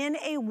in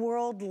a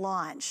world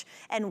launch.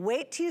 And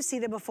wait till you see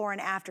the before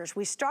and afters.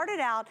 We started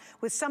out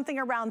with something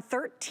around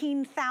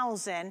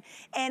 13,000,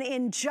 and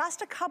in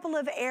just a couple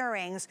of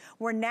airings,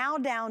 we're now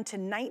down to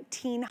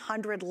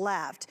 1,900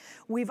 left.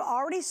 We've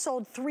already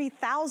sold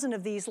 3,000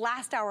 of these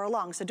last hour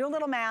alone. So do a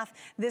little math.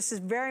 This is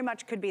very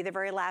much could be the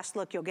very last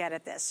look you'll get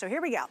at this. So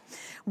here we go.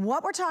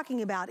 What we're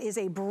talking about is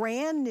a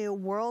brand new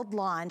world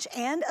launch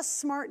and a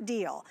smart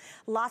deal.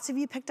 Lots of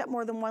you picked up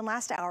more than one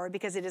last hour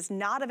because it is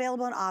not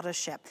available in auto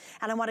ship.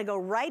 And I want to go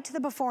right to the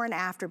before and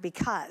after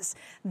because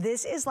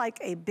this is like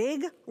a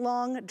big,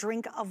 long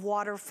drink of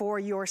water for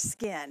your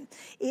skin.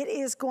 It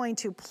is going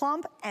to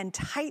plump and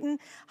tighten,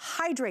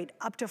 hydrate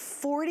up to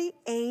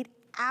 48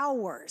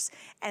 hours.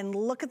 And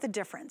look at the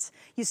difference.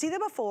 You see the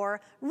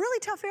before, really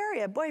tough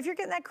area. Boy, if you're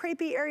getting that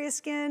crepey area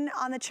skin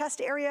on the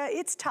chest area,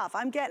 it's tough.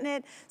 I'm getting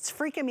it, it's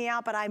freaking me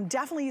out, but I'm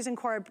definitely using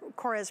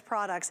KORRES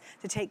products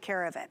to take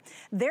care of it.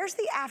 There's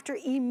the after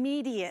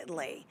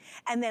immediately,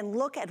 and then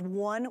look at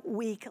 1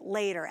 week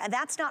later. And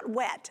that's not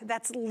wet,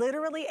 that's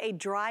literally a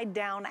dried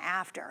down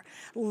after.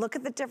 Look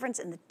at the difference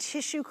in the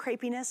tissue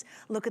crepiness,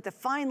 look at the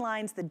fine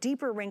lines, the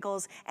deeper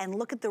wrinkles, and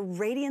look at the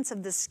radiance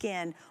of the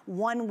skin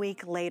 1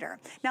 week later.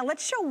 Now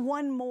let's show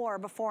one more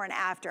before and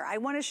after. I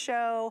wanna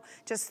show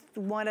just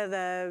one of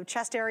the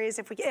chest areas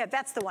if we can. Yeah,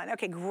 that's the one.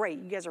 Okay, great,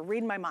 you guys are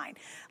reading my mind.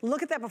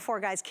 Look at that before,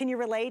 guys. Can you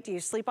relate? Do you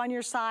sleep on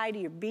your side? Do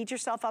you beat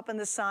yourself up in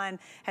the sun?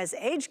 Has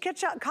age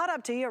caught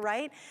up to you,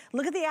 right?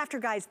 Look at the after,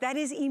 guys. That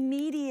is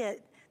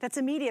immediate. That's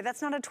immediate.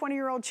 That's not a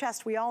 20-year-old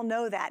chest. We all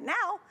know that.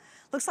 Now,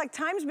 looks like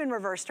time's been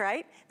reversed,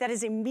 right? That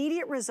is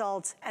immediate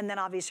results, and then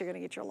obviously you're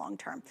gonna get your long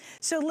term.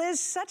 So Liz,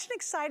 such an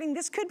exciting,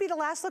 this could be the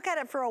last look at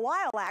it for a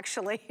while,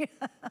 actually.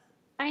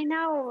 I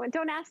know,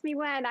 don't ask me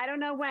when, I don't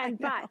know when,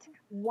 but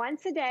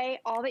once a day,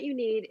 all that you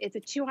need, it's a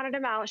 200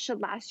 ml, should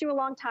last you a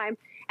long time.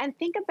 And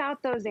think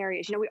about those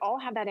areas. You know, we all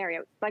have that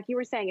area. Like you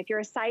were saying, if you're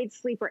a side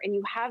sleeper and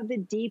you have the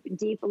deep,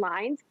 deep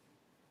lines,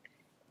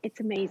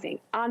 it's amazing.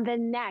 On the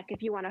neck,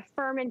 if you want to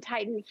firm and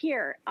tighten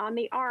here, on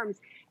the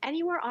arms,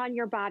 anywhere on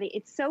your body.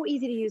 It's so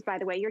easy to use, by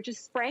the way. You're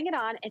just spraying it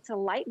on. It's a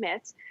light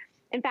mist.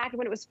 In fact,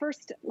 when it was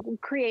first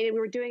created, we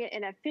were doing it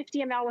in a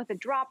 50 ml with a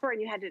dropper,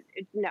 and you had to,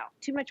 no,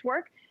 too much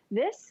work.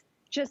 This,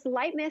 just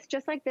light mist,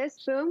 just like this,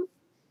 boom.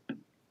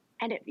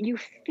 And you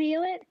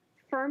feel it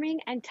firming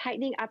and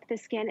tightening up the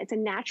skin. It's a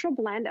natural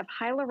blend of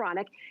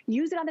hyaluronic.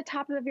 Use it on the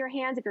top of your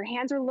hands. If your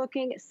hands are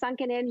looking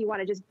sunken in, you want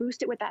to just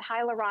boost it with that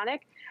hyaluronic.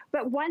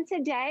 But once a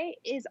day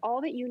is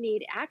all that you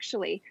need.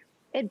 Actually,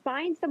 it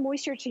binds the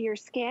moisture to your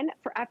skin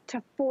for up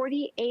to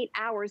 48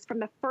 hours from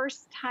the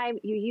first time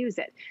you use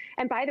it.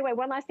 And by the way,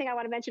 one last thing I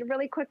want to mention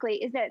really quickly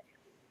is that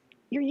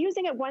you're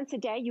using it once a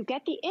day. You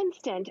get the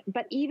instant,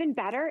 but even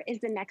better is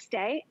the next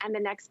day and the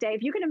next day.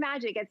 If you can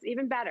imagine, it gets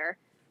even better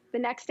the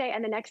next day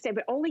and the next day,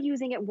 but only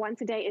using it once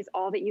a day is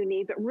all that you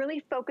need. But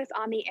really focus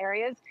on the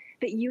areas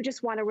that you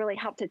just want to really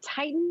help to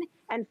tighten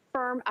and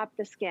firm up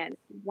the skin.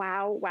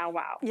 Wow, wow,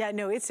 wow. Yeah,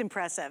 no, it's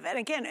impressive. And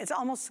again, it's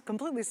almost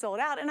completely sold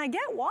out. And I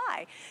get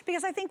why.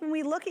 Because I think when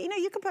we look at, you know,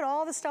 you can put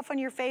all the stuff on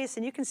your face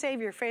and you can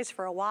save your face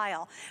for a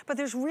while, but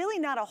there's really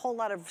not a whole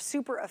lot of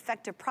super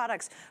effective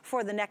products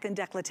for the neck and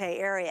décolleté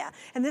area.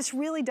 And this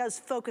really does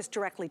focus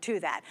directly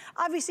to that.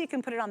 Obviously, you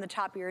can put it on the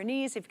top of your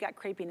knees if you've got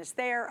crepiness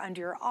there,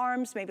 under your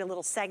arms, maybe a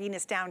little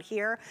sagginess down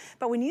here.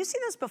 But when you see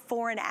those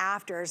before and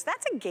afters,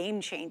 that's a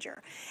game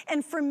changer.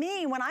 And for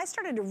me, when I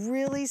started to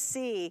really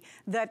see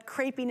that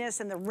crepiness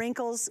and the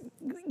wrinkles,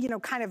 you know,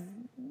 kind of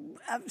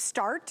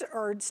start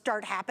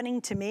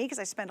happening to me, because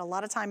I spent a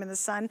lot of time in the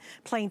sun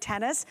playing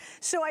tennis.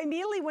 So I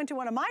immediately went to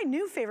one of my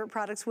new favorite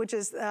products, which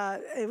is,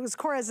 it was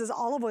KORRES'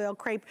 olive oil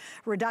crepe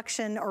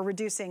reduction or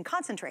reducing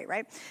concentrate,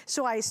 right?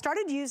 So I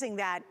started using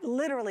that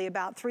literally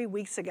about 3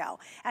 weeks ago,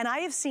 and I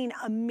have seen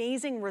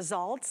amazing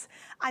results.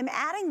 I'm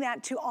adding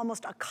that to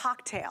almost a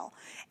cocktail,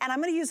 and I'm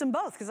gonna use them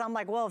both, because I'm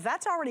like, well, if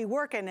that's already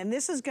working, and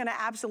this is gonna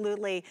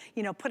absolutely,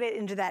 you know, put it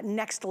into that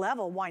next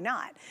level, why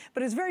not?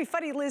 But it's very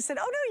funny, Liz said,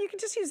 oh no, you can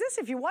just use this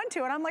if you want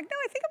to. And I'm like, no,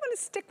 I think I'm gonna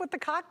stick with the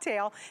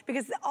cocktail,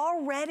 because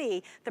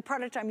already the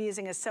product I'm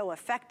using is so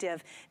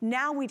effective.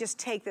 Now we just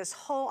take this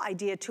whole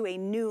idea to a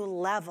new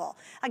level.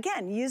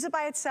 Again, use it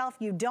by itself.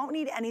 You don't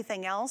need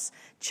anything else.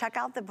 Check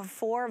out the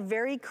before,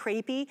 very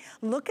crepey.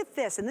 Look at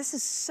this, and this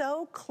is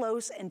so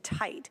close and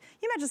tight.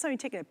 You imagine somebody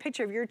taking a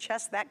picture of your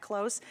chest that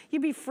close?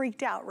 You'd be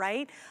freaked out,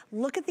 right?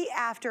 Look at the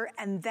after,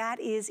 and that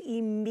is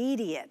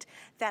immediate.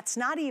 That's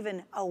not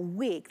even a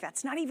week.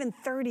 That's not even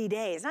 30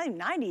 days, not even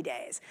 90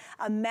 days.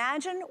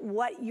 Imagine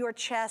what your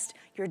chest,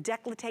 your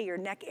décolleté, your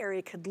neck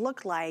area could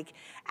look like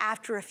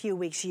after a few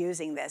weeks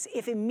using this,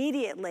 if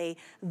immediately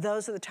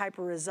those are the type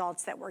of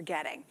results that we're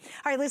getting.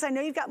 All right, Liz, I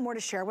know you've got more to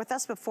share with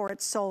us before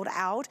it's sold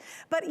out,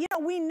 but you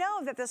know, we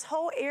know that this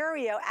whole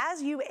area,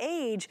 as you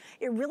age,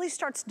 it really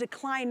starts to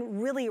decline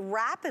really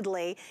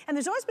rapidly, and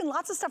there's always been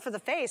lots of stuff for the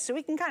face, so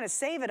we can kind of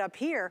save it up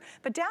here,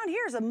 but down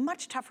here is a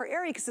much tougher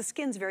area because the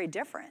skin's very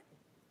different.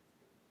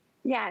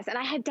 Yes, and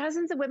I had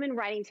dozens of women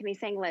writing to me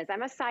saying, Liz,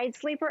 I'm a side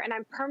sleeper and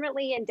I'm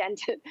permanently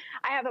indented.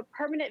 I have a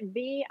permanent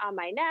V on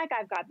my neck.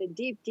 I've got the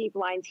deep, deep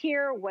lines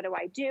here. What do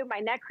I do? My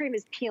neck cream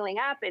is peeling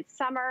up. It's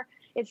summer.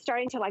 It's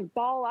starting to like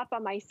ball up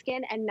on my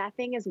skin and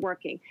nothing is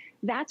working.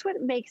 That's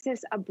what makes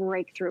this a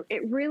breakthrough.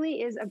 It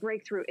really is a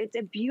breakthrough. It's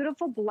a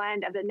beautiful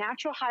blend of the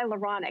natural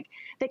hyaluronic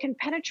that can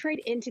penetrate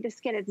into the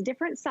skin. It's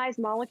different size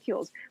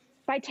molecules.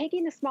 By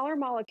taking the smaller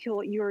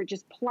molecule, you're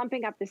just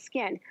plumping up the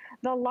skin.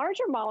 The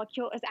larger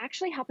molecule is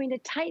actually helping to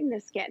tighten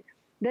the skin,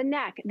 the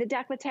neck, the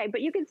décolleté.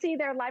 But you can see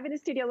there live in the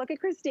studio, look at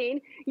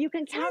Christine, you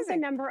can count the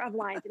number of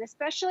lines, and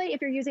especially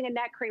if you're using a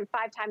neck cream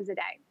 5 times a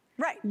day.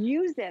 Right.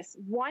 Use this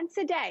once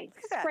a day,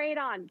 spray it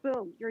on,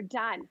 boom, you're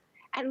done.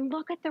 And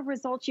look at the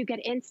results you get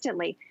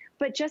instantly.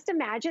 But just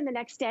imagine the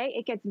next day,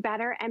 it gets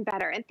better and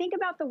better. And think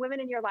about the women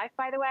in your life,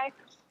 by the way.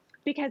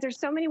 because there's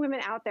so many women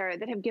out there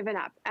that have given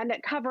up and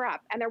that cover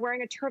up and they're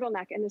wearing a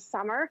turtleneck in the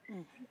summer.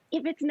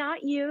 If it's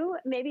not you,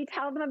 maybe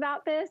tell them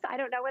about this. I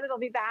don't know when it'll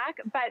be back,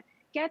 but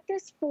get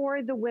this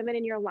for the women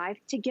in your life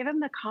to give them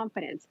the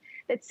confidence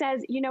that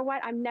says, you know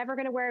what, I'm never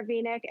going to wear a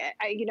V-neck.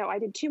 I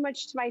did too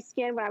much to my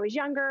skin when I was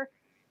younger.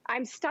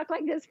 I'm stuck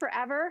like this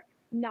forever.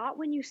 Not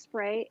when you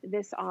spray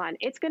this on.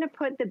 It's going to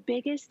put the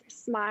biggest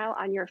smile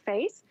on your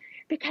face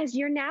because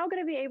you're now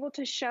going to be able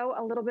to show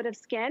a little bit of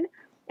skin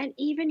and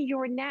even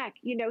your neck.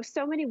 You know,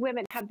 so many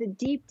women have the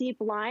deep, deep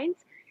lines.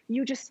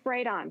 You just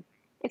spray it on.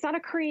 It's not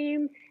a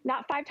cream,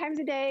 not 5 times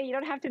a day. You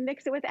don't have to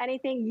mix it with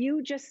anything.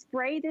 You just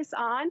spray this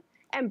on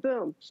and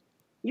boom.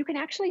 You can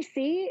actually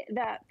see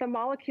the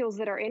molecules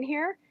that are in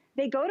here.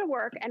 They go to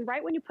work, and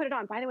right when you put it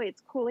on, by the way,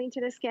 it's cooling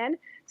to the skin.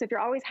 So if you're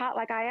always hot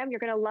like I am, you're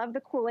going to love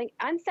the cooling,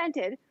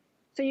 unscented.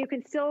 So you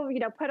can still, you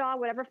know, put on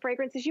whatever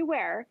fragrances you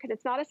wear because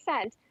it's not a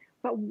scent.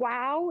 But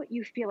wow,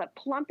 you feel it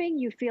plumping.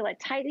 You feel it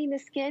tightening the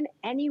skin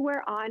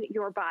anywhere on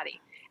your body.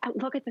 And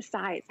look at the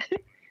size.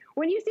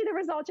 When you see the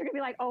results, you're going to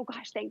be like, oh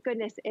gosh, thank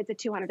goodness it's a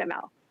 200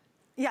 ml.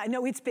 Yeah,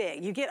 no, it's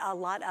big. You get a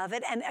lot of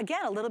it. And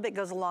again, a little bit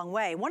goes a long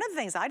way. One of the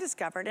things I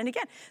discovered, and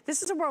again,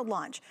 this is a world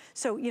launch,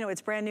 so, you know,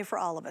 it's brand new for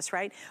all of us,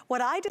 right?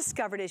 What I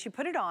discovered is you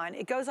put it on,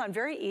 it goes on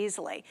very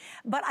easily,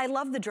 but I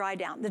love the dry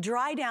down. The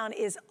dry down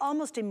is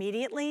almost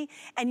immediately,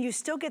 and you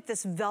still get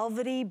this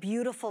velvety,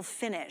 beautiful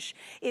finish.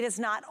 It is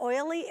not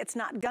oily, it's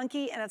not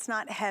gunky, and it's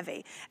not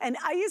heavy. And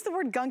I use the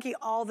word gunky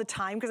all the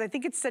time because I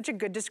think it's such a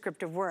good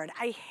descriptive word.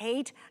 I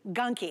hate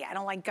gunky. I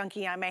don't like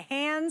gunky on my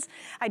hands.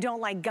 I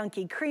don't like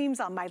gunky creams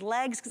on my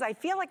legs, because I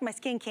feel like my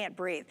skin can't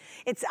breathe.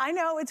 I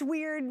know it's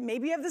weird,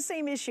 maybe you have the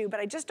same issue, but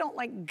I just don't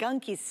like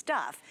gunky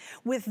stuff.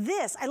 With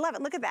this, I love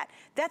it, look at that.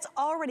 That's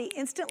already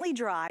instantly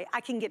dry.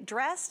 I can get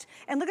dressed,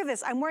 and look at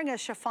this, I'm wearing a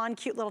chiffon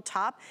cute little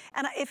top,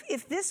 and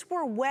if this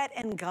were wet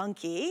and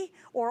gunky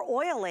or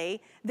oily,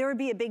 there would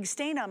be a big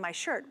stain on my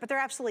shirt, but there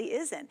absolutely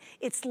isn't.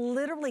 It's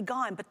literally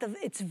gone, but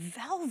it's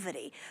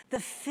velvety. The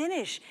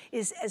finish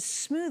is as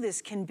smooth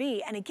as can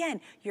be, and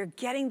again, you're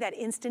getting that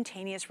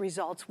instantaneous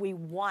results we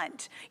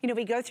want. You know,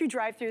 we go through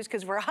drive-thrus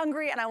because we're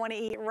hungry and I want to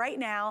eat right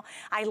now.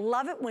 I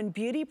love it when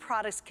beauty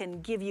products can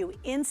give you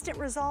instant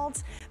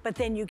results, but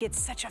then you get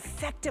such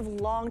effective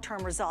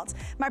long-term results.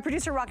 My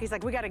producer Rocky's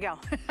like, we gotta go.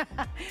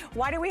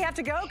 Why do we have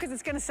to go? Because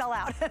it's gonna sell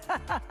out.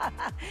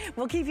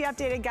 We'll keep you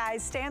updated,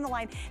 guys. Stay on the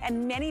line.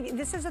 And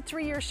this is a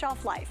 3-year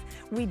shelf life.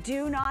 We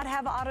do not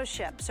have auto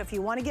ship, so if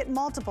you want to get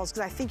multiples,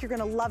 because I think you're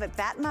gonna love it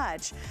that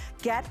much,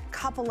 get a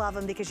couple of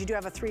them because you do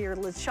have a 3-year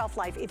shelf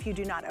life if you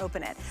do not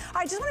open it.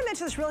 I just want to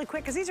mention this really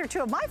quick because these are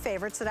 2 of my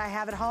favorites that I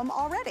have at home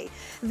already.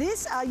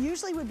 This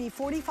usually would be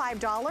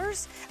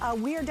 $45.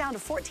 We are down to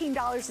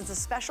 $14. It's a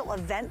special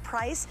event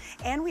price,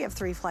 and we have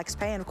 3 flex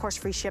pay and of course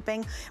free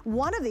shipping.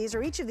 One of these,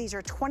 or each of these,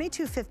 are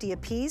 $22.50 a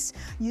piece.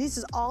 This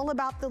is all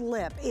about the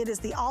lip. It is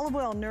the olive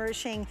oil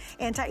nourishing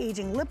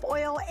anti-aging lip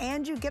oil,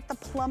 and you get the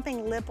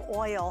plumping lip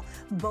oil.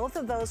 Both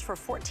of those for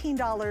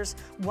 $14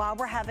 while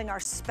we're having our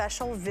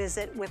special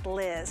visit with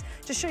Liz.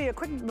 Just show you a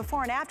quick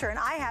before and after, and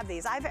I have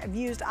these. I've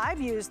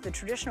used the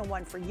traditional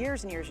one for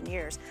years and years and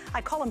years.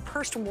 I call them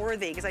purse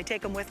worthy because I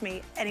take them with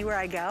me anywhere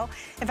I go.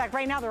 In fact,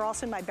 right now they're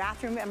also in my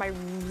bathroom and my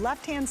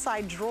left-hand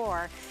side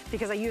drawer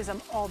because I use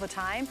them all the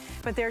time.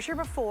 But there's your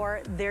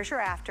before, there's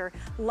your after.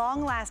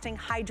 Long-lasting,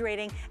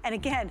 hydrating, and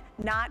again,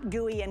 not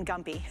gooey and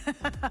gumpy.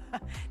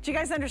 Do you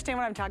guys understand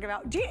what I'm talking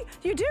about?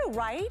 You do,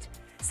 right?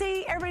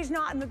 See, everybody's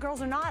nodding, the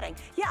girls are nodding.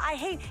 Yeah, I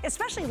hate,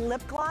 especially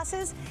lip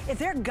glosses, if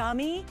they're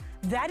gummy,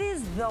 that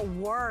is the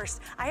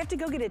worst. I have to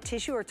go get a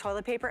tissue or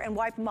toilet paper and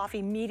wipe them off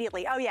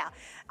immediately. Oh yeah,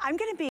 I'm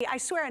gonna be, I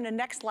swear in the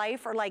next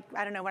life, or like,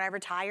 I don't know, when I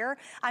retire,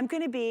 I'm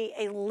gonna be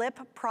a lip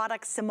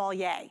product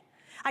sommelier.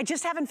 I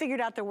just haven't figured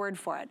out the word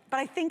for it, but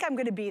I think I'm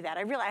gonna be that.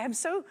 I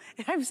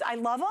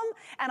love them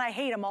and I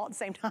hate them all at the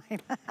same time.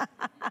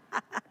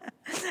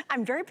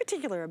 I'm very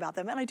particular about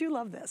them, and I do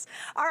love this.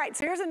 All right,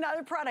 so here's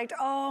another product.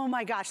 Oh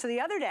my gosh, so the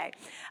other day,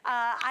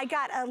 I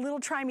got a little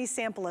try me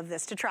sample of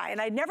this to try,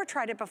 and I'd never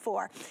tried it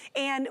before.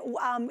 And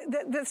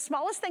the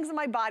smallest things in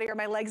my body are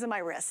my legs and my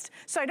wrist.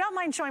 So I don't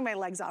mind showing my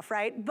legs off,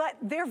 right? But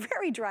they're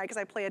very dry because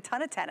I play a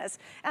ton of tennis,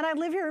 and I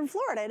live here in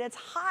Florida, and it's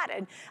hot,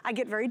 and I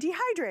get very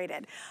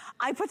dehydrated.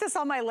 I put this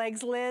on my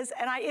legs, Liz,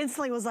 and I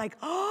instantly was like,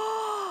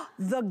 oh,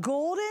 the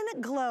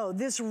golden glow,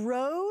 this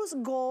rose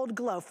gold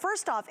glow.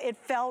 First off, it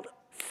felt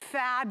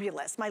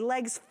fabulous. My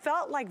legs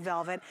felt like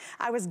velvet.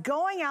 I was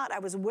going out, I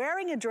was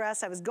wearing a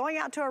dress, I was going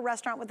out to a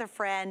restaurant with a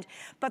friend,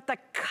 but the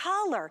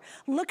color,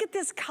 look at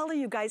this color,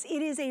 you guys.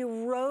 It is a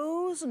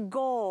rose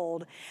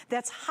gold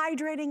that's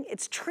hydrating,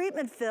 it's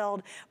treatment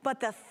filled, but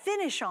the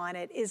finish on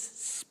it is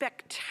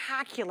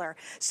spectacular.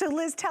 So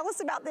Liz, tell us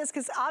about this,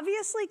 because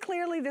obviously,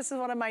 clearly, this is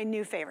one of my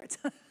new favorites.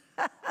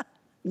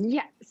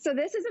 Yeah, so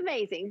this is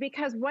amazing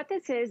because what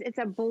this is, it's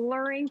a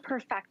blurring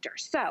perfector.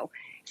 So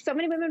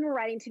many women were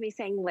writing to me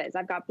saying, Liz,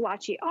 I've got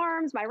blotchy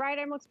arms. My right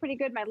arm looks pretty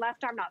good. My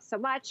left arm, not so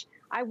much.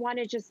 I want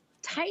to just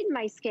tighten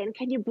my skin?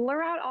 Can you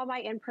blur out all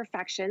my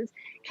imperfections?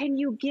 Can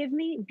you give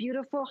me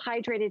beautiful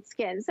hydrated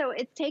skin? So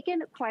it's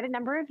taken quite a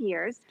number of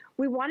years.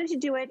 We wanted to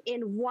do it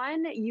in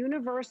one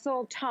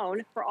universal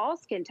tone for all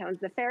skin tones,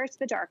 the fairest to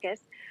the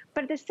darkest.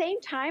 But at the same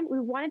time, we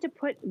wanted to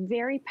put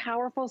very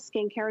powerful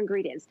skincare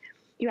ingredients.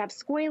 You have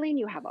squalene,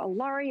 you have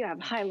Olari, you have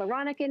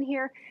hyaluronic in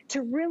here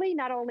to really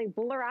not only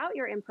blur out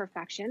your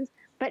imperfections,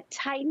 but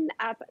tighten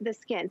up the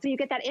skin. So you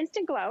get that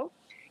instant glow,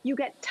 you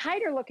get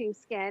tighter looking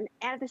skin,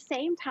 and at the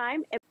same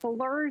time, it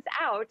blurs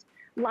out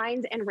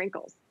lines and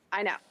wrinkles.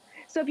 I know.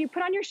 So if you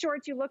put on your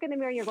shorts, you look in the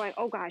mirror, and you're going,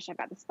 oh gosh, I've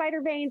got the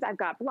spider veins, I've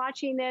got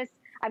blotchiness,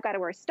 I've got to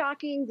wear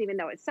stockings, even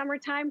though it's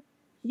summertime.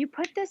 You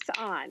put this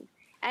on,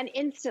 and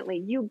instantly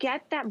you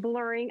get that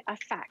blurring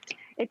effect.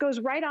 It goes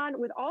right on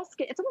with all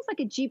skin. It's almost like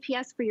a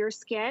GPS for your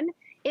skin.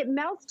 It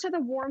melts to the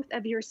warmth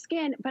of your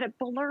skin, but it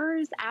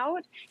blurs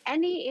out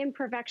any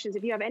imperfections.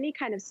 If you have any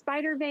kind of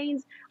spider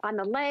veins on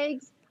the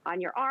legs, on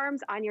your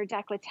arms, on your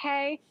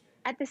décolleté,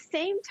 at the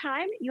same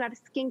time, you have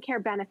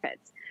skincare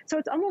benefits. So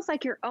it's almost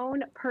like your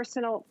own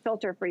personal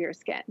filter for your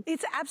skin.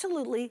 It's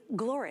absolutely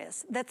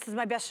glorious. That's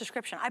my best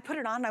description. I put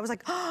it on and I was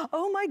like,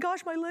 oh my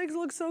gosh, my legs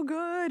look so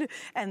good.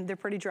 And they're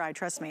pretty dry,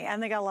 trust me.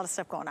 And they got a lot of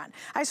stuff going on.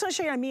 I just want to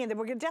show you on me, and then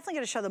we're definitely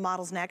going to show the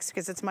models next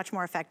because it's much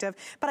more effective.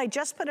 But I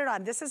just put it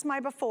on. This is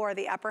my before,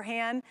 the upper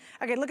hand.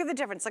 Okay, look at the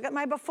difference. Look at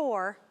my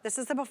before. This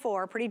is the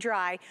before, pretty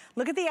dry.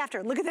 Look at the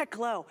after. Look at that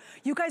glow.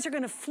 You guys are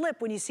going to flip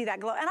when you see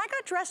that glow. And I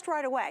got dressed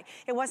right away.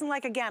 It wasn't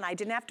like, again, I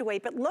didn't have to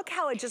wait, but look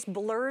how it just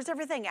blurs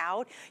everything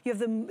out. You have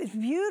the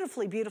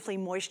beautifully, beautifully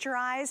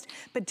moisturized,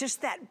 but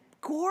just that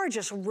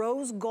gorgeous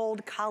rose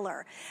gold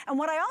color. And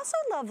what I also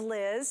love,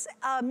 Liz,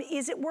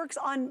 is it works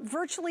on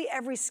virtually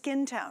every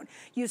skin tone.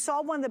 You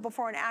saw one of the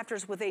before and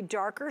afters with a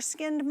darker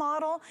skinned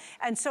model.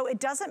 And so it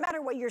doesn't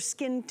matter what your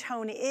skin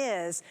tone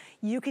is,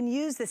 you can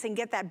use this and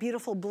get that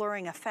beautiful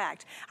blurring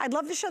effect. I'd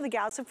love to show the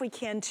gals if we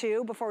can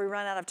too, before we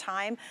run out of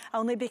time,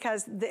 only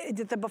because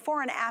the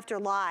before and after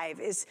live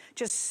is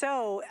just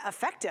so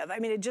effective. I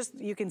mean, it just,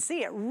 you can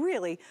see it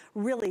really,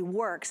 really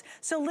works.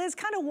 So Liz,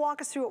 kind of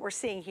walk us through what we're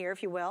seeing here,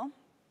 if you will.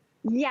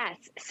 Yes,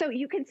 so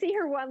you can see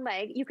her one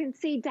leg. You can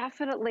see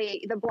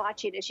definitely the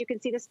blotchiness. You can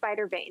see the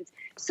spider veins.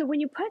 So when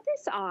you put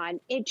this on,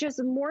 it just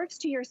morphs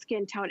to your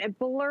skin tone. It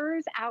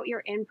blurs out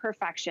your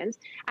imperfections.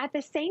 At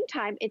the same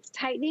time, it's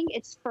tightening,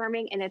 it's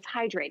firming, and it's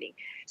hydrating.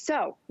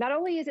 So not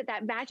only is it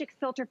that magic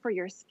filter for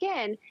your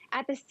skin,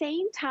 at the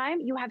same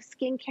time, you have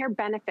skincare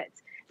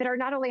benefits that are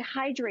not only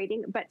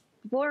hydrating, but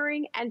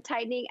blurring and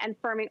tightening and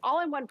firming all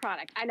in one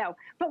product. I know,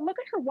 but look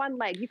at her one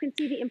leg. You can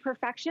see the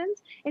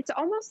imperfections. It's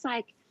almost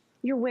like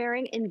you're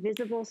wearing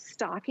invisible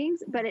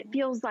stockings, but it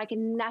feels like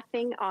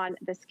nothing on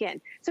the skin.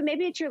 So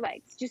maybe it's your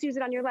legs, just use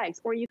it on your legs,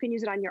 or you can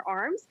use it on your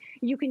arms.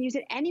 You can use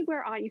it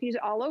anywhere on, you can use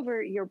it all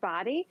over your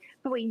body.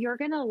 But what you're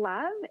gonna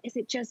love is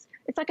it's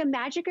like a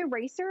magic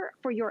eraser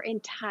for your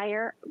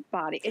entire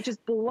body. It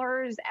just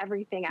blurs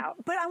everything out.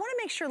 But I wanna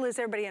make sure, Liz,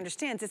 everybody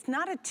understands, it's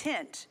not a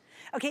tint.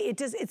 Okay,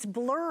 it's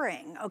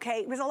blurring,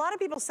 okay? Because a lot of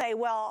people say,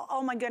 well,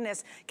 oh my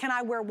goodness, can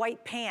I wear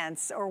white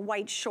pants or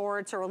white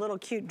shorts or a little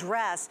cute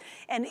dress?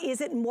 And is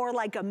it more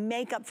like a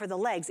makeup for the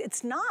legs?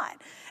 It's not.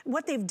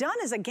 What they've done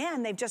is,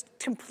 again, they've just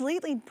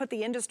completely put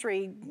the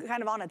industry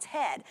kind of on its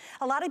head.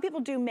 A lot of people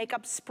do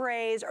makeup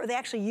sprays, or they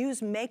actually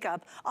use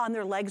makeup on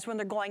their legs when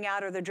they're going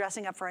out or they're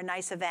dressing up for a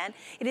nice event.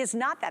 It is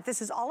not that.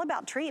 This is all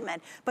about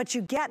treatment, but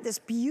you get this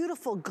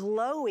beautiful,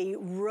 glowy,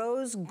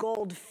 rose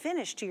gold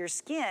finish to your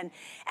skin,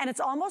 and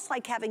it's almost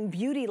like having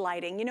beauty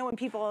lighting. You know when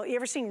people, you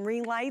ever seen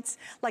ring lights?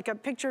 Like a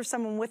picture of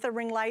someone with a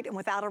ring light and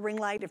without a ring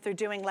light, if they're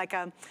doing like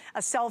a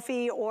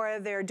selfie or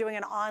they're doing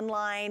an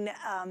online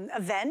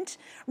event.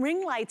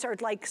 Ring lights are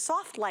like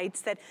soft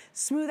lights that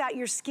smooth out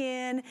your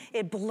skin.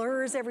 It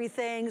blurs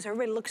everything so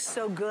everybody looks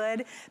so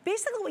good.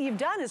 Basically what you've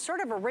done is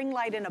sort of a ring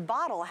light in a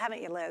bottle,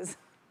 haven't you, Liz?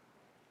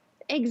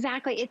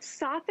 Exactly. It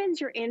softens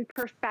your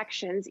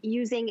imperfections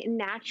using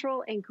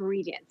natural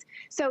ingredients.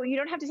 So you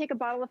don't have to take a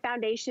bottle of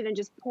foundation and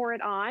just pour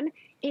it on.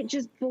 It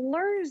just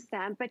blurs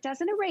them, but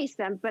doesn't erase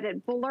them, but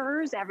it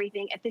blurs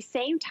everything. At the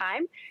same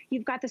time,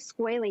 you've got the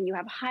squalene, you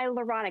have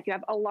hyaluronic, you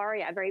have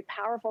Olari, a very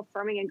powerful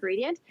firming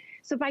ingredient.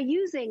 So by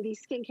using these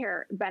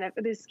skincare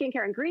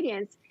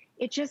ingredients,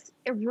 it just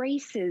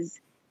erases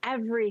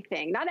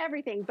everything. Not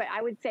everything, but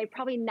I would say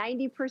probably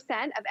 90%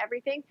 of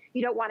everything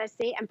you don't want to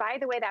see. And by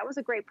the way, that was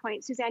a great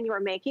point, Suzanne, you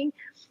were making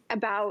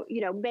about, you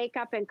know,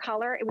 makeup and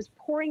color. It was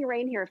pouring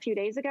rain here a few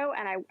days ago,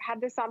 and I had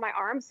this on my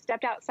arm,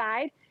 stepped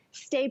outside,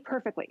 stayed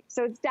perfectly.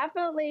 So it's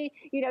definitely,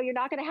 you know, you're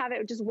not going to have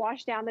it just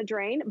wash down the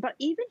drain, but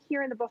even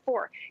here in the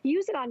before,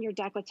 use it on your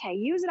décolleté,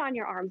 use it on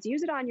your arms,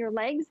 use it on your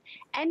legs,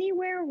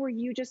 anywhere where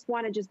you just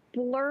want to just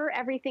blur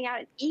everything out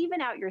and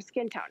even out your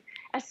skin tone,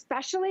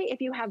 especially if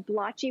you have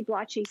blotchy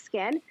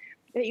skin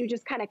that you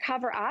just kind of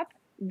cover up.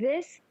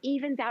 This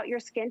evens out your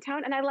skin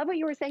tone. And I love what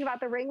you were saying about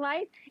the ring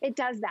light. It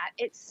does that.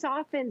 It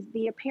softens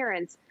the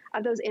appearance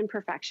of those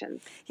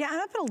imperfections. Yeah, I'm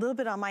gonna put a little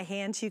bit on my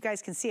hand so you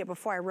guys can see it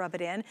before I rub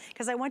it in,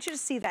 because I want you to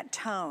see that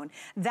tone.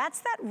 That's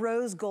that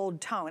rose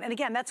gold tone. And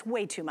again, that's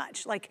way too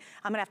much. Like,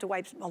 I'm gonna have to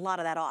wipe a lot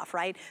of that off,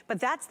 right? But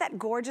that's that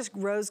gorgeous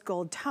rose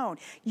gold tone.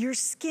 Your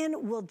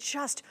skin will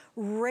just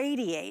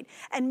radiate.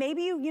 And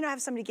maybe you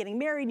have somebody getting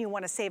married and you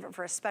wanna save it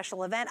for a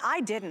special event.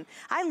 I didn't.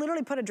 I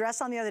literally put a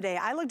dress on the other day.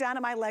 I looked down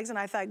at my legs and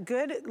I thought,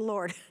 good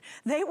Lord,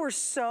 they were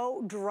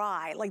so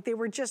dry. Like, they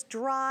were just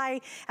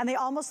dry and they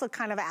almost looked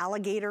kind of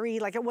alligator-y.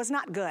 Like, it was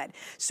not good.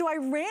 So I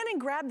ran and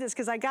grabbed this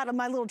because I got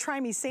my little try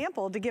me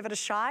sample to give it a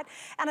shot,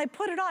 and I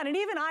put it on, and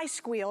even I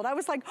squealed. I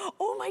was like,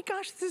 oh my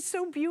gosh, this is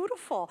so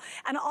beautiful.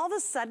 And all of a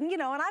sudden,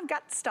 and I've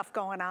got stuff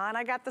going on.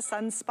 I got the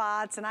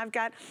sunspots, and I've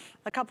got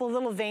a couple of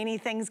little veiny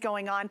things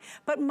going on,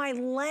 but my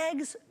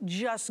legs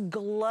just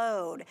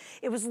glowed.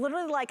 It was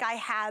literally like I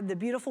had the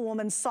beautiful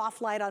woman's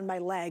soft light on my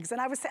legs, and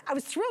I was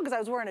thrilled because I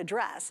was wearing a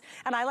dress,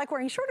 and I like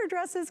wearing shorter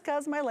dresses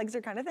because my legs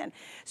are kind of thin.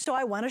 So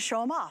I want to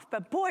show them off,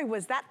 but boy,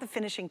 was that the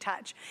finishing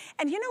touch.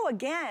 And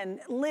again,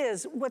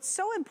 Liz, what's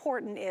so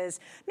important is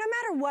no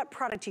matter what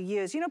product you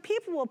use,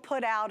 people will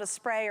put out a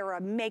spray or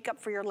a makeup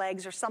for your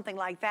legs or something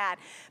like that,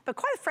 but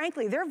quite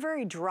frankly, they're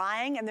very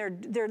drying and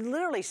they're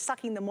literally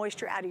sucking the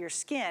moisture out of your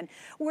skin.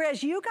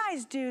 Whereas you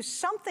guys do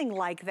something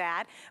like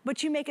that,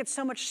 but you make it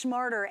so much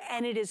smarter,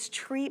 and it is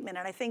treatment.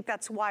 And I think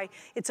that's why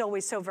it's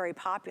always so very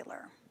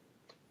popular.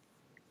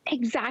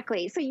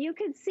 Exactly. So you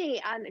can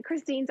see on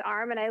Christine's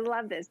arm, and I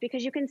love this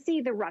because you can see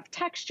the rough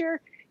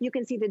texture, you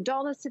can see the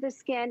dullness to the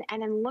skin,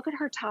 and then look at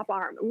her top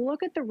arm.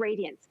 Look at the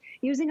radiance.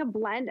 Using a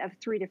blend of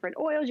 3 different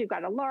oils, you've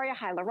got Alaria,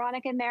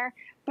 hyaluronic in there,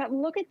 but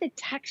look at the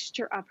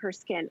texture of her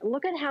skin.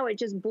 Look at how it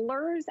just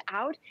blurs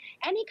out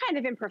any kind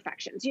of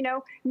imperfections.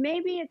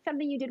 Maybe it's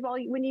something you did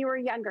when you were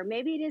younger.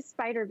 Maybe it is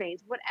spider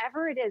veins,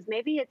 whatever it is.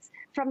 Maybe it's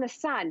from the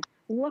sun.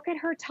 Look at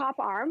her top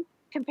arm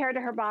compared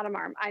to her bottom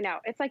arm. I know,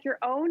 it's like your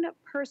own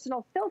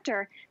personal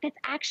filter that's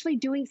actually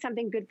doing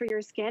something good for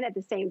your skin at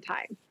the same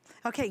time.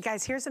 Okay,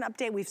 guys, here's an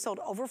update. We've sold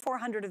over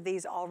 400 of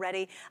these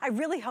already. I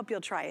really hope you'll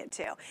try it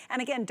too.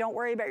 And again, don't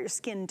worry about your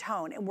skin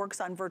tone. It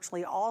works on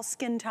virtually all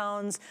skin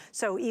tones.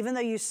 So even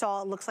though you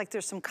saw it looks like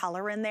there's some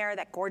color in there,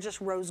 that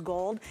gorgeous rose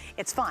gold,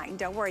 it's fine.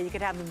 Don't worry. You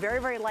could have very,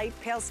 very light,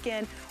 pale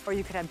skin, or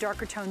you could have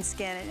darker toned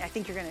skin, and I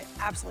think you're gonna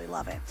absolutely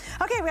love it.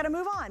 Okay, we gotta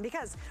move on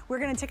because we're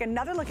gonna take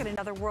another look at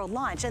another world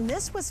launch. And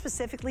this was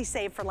specifically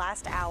saved for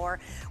last hour.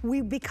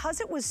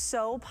 Because it was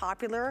so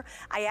popular,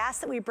 I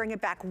asked that we bring it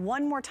back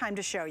one more time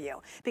to show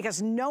you, because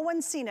no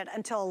one's seen it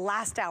until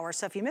last hour.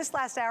 So if you missed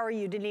last hour,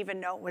 you didn't even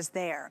know it was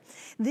there.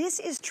 This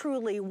is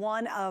truly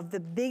one of the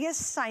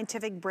biggest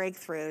scientific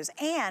breakthroughs,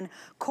 and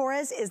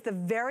KORRES is the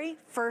very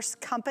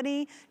first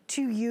company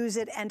to use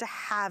it and to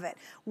have it.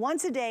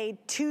 Once a day,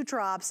 2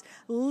 drops,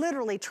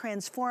 literally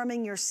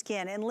transforming your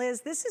skin. And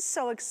Liz, this is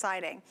so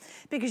exciting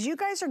because you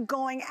guys are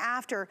going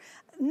after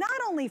not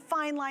only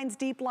fine lines,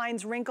 deep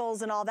lines,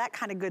 wrinkles, and all that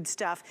kind of good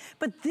stuff,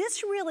 but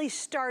this really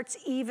starts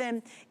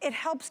it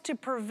helps to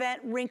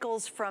prevent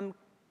wrinkles from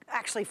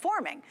actually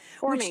forming,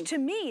 which to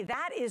me,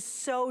 that is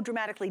so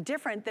dramatically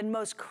different than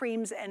most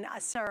creams and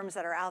serums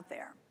that are out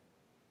there.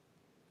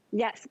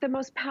 Yes, the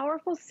most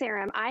powerful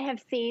serum I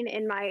have seen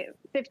in my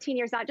 15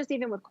 years, not just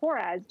even with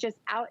KORRES, just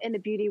out in the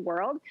beauty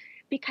world,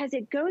 because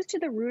it goes to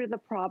the root of the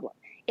problem.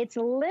 It's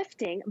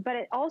lifting, but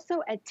it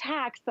also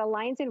attacks the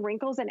lines and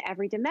wrinkles in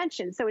every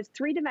dimension. So it's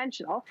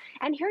 3-dimensional.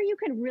 And here you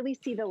can really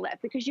see the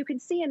lift, because you can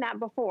see in that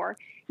before,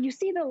 you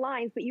see the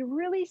lines, but you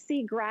really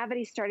see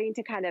gravity starting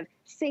to kind of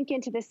sink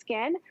into the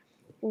skin.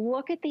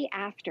 Look at the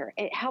after.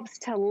 It helps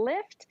to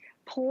lift,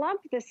 plump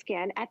the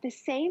skin. At the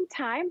same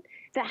time,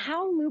 the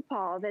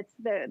Lupol, that's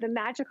the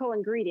magical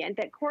ingredient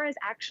that KORRES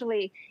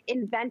actually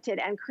invented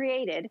and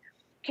created,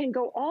 can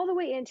go all the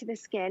way into the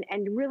skin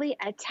and really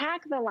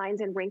attack the lines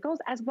and wrinkles,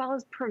 as well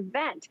as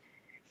prevent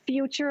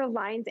future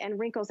lines and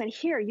wrinkles. And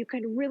here you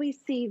can really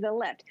see the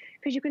lift,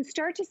 because you can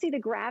start to see the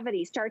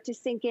gravity start to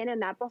sink in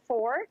that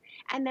before,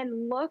 and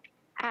then look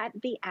at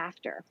the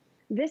after.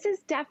 This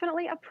is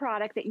definitely a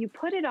product that you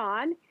put it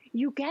on,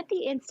 you get the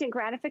instant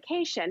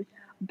gratification,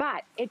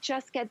 but it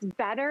just gets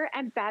better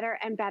and better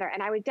and better.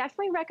 And I would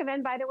definitely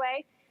recommend, by the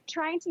way,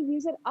 trying to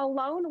use it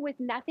alone with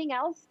nothing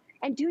else,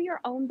 and do your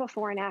own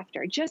before and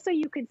after, just so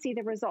you can see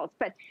the results.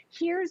 But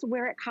here's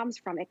where it comes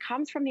from. It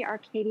comes from the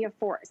Arcadia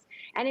forest.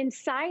 And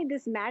inside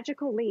this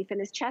magical leaf and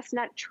this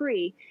chestnut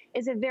tree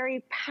is a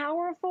very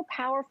powerful,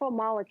 powerful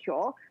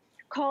molecule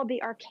called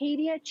the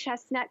Arcadia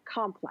chestnut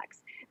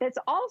complex. That's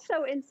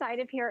also inside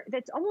of here,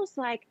 that's almost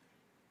like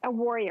a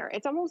warrior.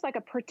 It's almost like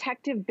a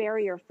protective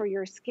barrier for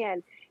your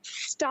skin,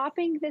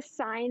 stopping the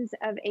signs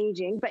of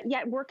aging, but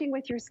yet working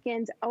with your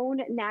skin's own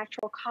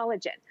natural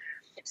collagen.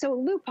 So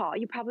Lupol,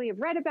 you probably have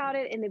read about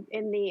it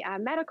in the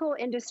medical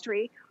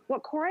industry.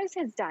 What KORRES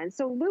has done,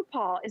 so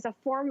Lupol is a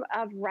form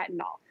of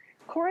retinol.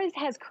 KORRES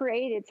has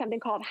created something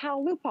called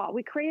Lupol.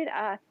 We created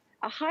a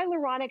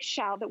hyaluronic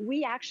shell that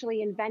we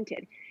actually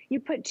invented. You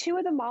put 2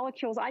 of the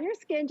molecules on your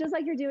skin, just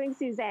like you're doing,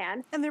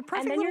 Suzanne. And they're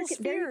perfect little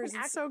spheres.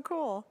 It's so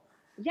cool.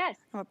 Yes,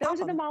 those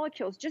are the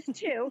molecules, just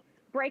 2.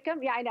 break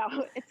them. Yeah, I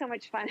know. It's so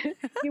much fun.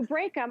 You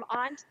break them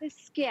onto the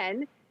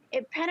skin.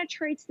 It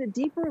penetrates the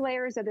deeper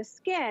layers of the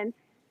skin,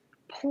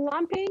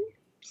 plumping,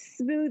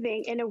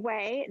 smoothing in a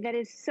way that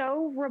is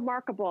so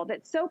remarkable,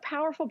 that's so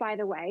powerful, by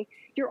the way.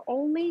 You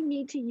only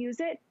need to use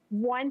it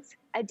once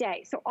a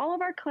day. So all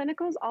of our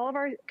clinicals, all of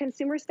our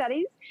consumer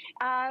studies,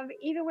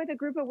 even with a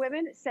group of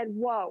women, said,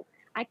 whoa,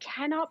 I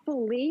cannot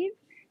believe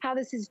how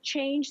this has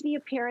changed the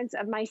appearance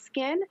of my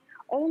skin,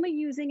 only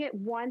using it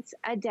once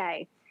a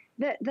day.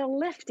 The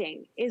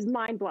lifting is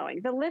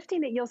mind-blowing. The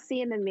lifting that you'll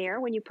see in the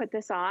mirror when you put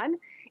this on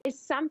is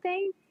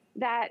something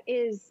that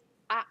is,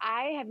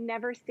 I have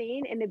never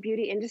seen in the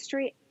beauty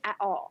industry at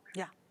all.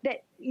 Yeah.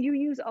 That you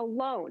use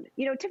alone.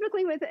 You know,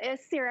 typically with a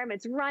serum,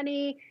 it's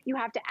runny. You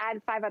have to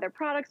add 5 other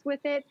products with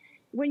it.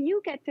 When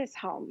you get this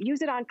home,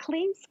 use it on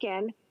clean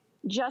skin,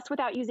 just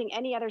without using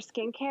any other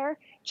skincare,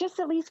 just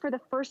at least for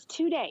the first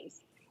 2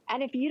 days.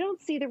 And if you don't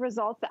see the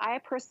results that I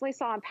personally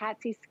saw on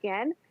Patsy's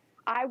skin,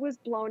 I was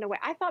blown away.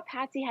 I thought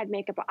Patsy had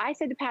makeup. I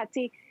said to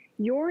Patsy,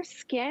 your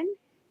skin,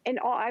 and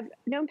all, I've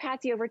known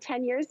Patsy over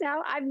 10 years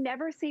now. I've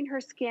never seen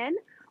her skin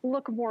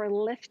look more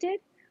lifted,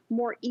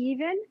 more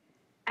even,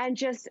 and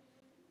just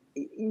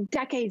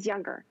decades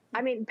younger.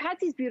 I mean,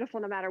 Patsy's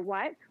beautiful no matter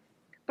what,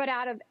 but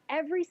out of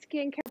every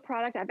skincare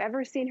product I've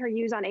ever seen her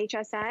use on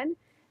HSN,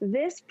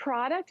 this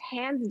product,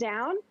 hands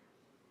down,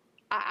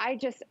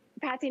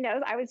 Patsy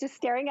knows, I was just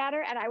staring at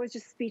her and I was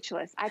just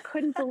speechless. I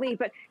couldn't believe,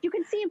 but you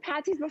can see in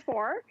Patsy's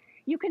before,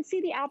 you can see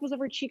the apples of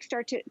her cheeks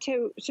start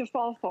to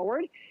fall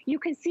forward. You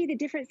can see the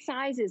different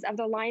sizes of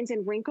the lines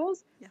and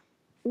wrinkles. Yeah.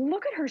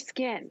 Look at her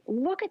skin.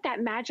 Look at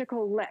that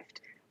magical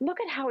lift.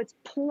 Look at how it's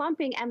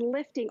plumping and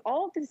lifting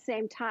all at the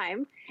same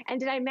time. And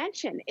did I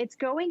mention, it's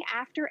going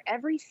after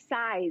every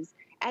size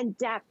and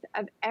depth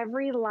of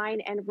every line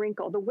and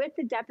wrinkle, the width,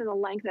 the depth, and the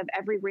length of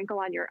every wrinkle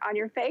on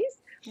your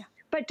face. Yeah.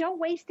 But don't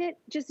waste it.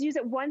 Just use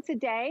it once a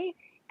day.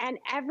 And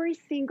every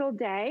single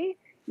day,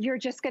 you're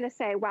just going to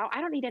say, wow,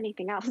 I don't need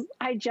anything else.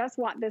 I just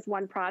want this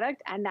one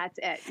product, and that's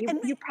it.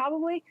 You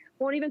probably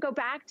won't even go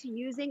back to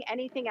using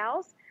anything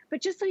else.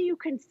 But just so you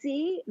can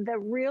see the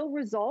real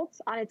results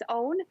on its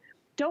own,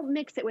 don't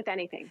mix it with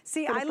anything.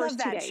 See, I love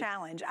that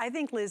challenge. I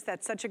think, Liz,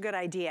 that's such a good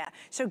idea.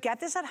 So get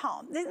this at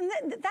home.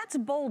 That's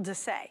bold to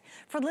say.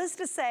 For Liz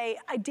to say,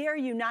 I dare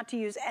you not to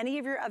use any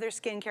of your other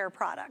skincare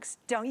products.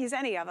 Don't use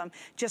any of them.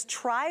 Just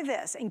try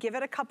this and give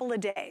it a couple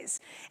of days.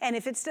 And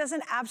if it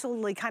doesn't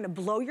absolutely kind of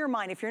blow your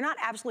mind, if you're not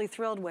absolutely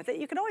thrilled with it,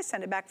 you can always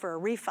send it back for a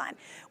refund.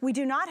 We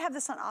do not have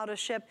this on auto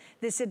ship.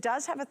 It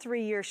does have a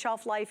 3-year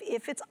shelf life.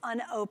 If it's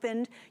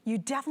unopened, you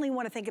definitely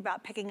want to think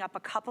about picking up a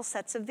couple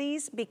sets of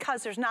these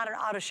because there's not an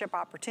auto ship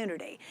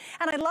opportunity.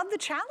 And I love the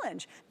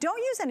challenge. Don't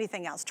use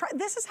anything else.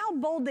 This is how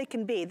bold they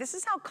can be. This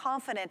is how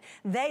confident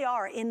they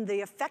are in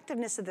the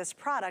effectiveness of this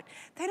product.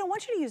 They don't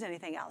want you to use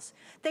anything else.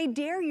 They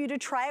dare you to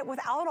try it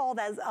without all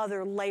those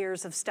other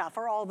layers of stuff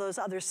or all those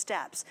other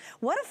steps.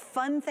 What a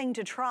fun thing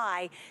to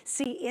try.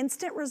 See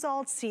instant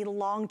results, see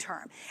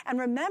long-term. And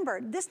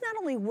remember, this not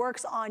only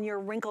works on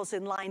your wrinkles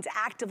and lines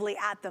actively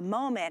at the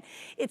moment,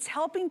 it's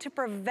helping to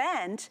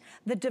prevent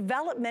the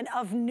development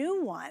of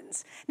new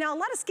ones. Now, a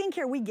lot of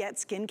skincare, we get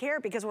skincare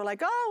because we're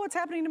like, oh, what's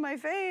happening to my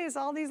face?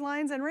 All these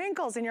lines and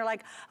wrinkles. And you're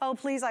like, oh,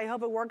 please, I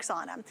hope it works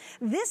on them.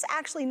 This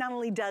actually not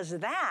only does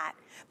that,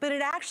 but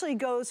it actually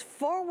goes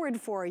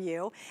forward for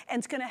you and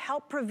it's gonna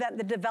help prevent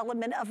the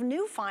development of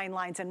new fine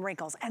lines and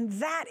wrinkles. And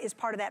that is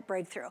part of that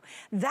breakthrough.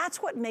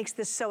 That's what makes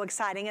this so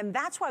exciting. And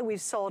that's why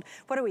we've sold,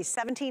 what are we,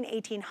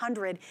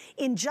 1,800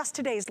 in just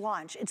today's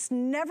launch. It's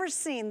never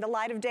seen the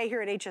light of day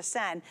here at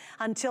HSN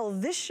until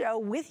this show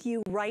with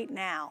you right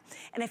now.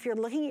 And if you're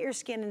looking at your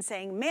skin and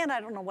saying, man,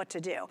 I don't know what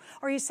to do,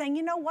 or you're saying,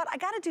 you know what, I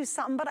gotta do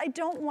something, but I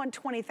don't want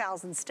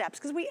 20,000 steps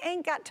because we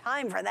ain't got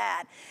time for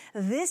that.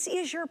 This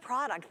is your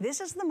product.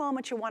 This is the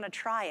moment you wanna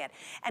try it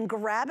and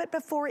grab it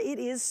before it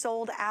is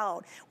sold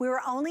out. We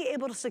were only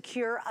able to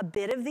secure a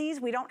bit of these.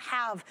 We don't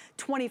have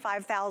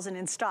 25,000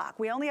 in stock.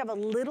 We only have a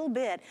little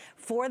bit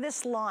for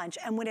this launch.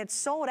 And when it's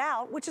sold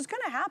out, which is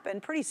gonna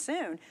happen pretty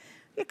soon,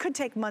 it could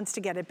take months to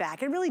get it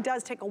back. It really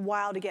does take a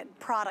while to get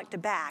product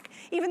back.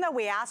 Even though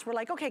we asked, we're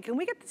like, okay, can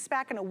we get this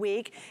back in a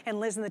week? And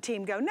Liz and the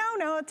team go,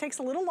 no, it takes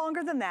a little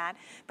longer than that,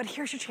 but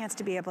here's your chance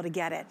to be able to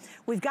get it.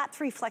 We've got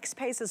 3 flex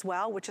pays as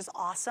well, which is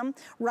awesome.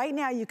 Right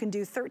now, you can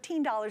do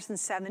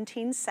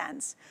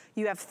 $13.17.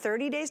 You have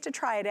 30 days to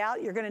try it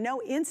out. You're gonna know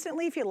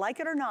instantly if you like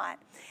it or not.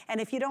 And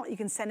if you don't, you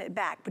can send it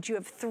back. But you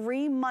have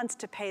 3 months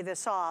to pay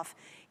this off,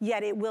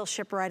 yet it will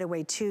ship right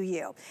away to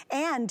you.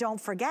 And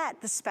don't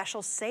forget the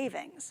special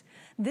savings.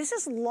 This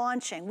is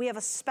launching. We have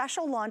a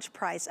special launch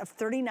price of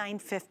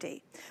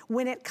 $39.50.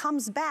 When it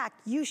comes back,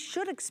 you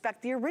should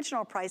expect the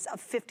original price of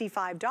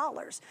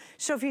 $55.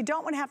 So if you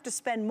don't want to have to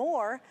spend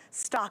more,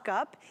 stock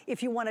up.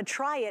 If you want to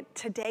try it,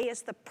 today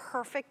is the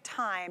perfect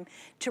time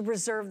to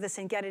reserve this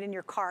and get it in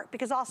your cart,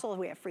 because also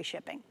we have free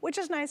shipping, which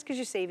is nice because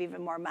you save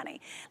even more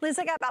money. Liz,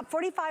 I got about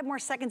 45 more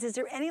seconds. Is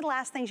there any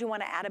last things you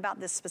want to add about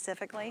this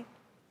specifically?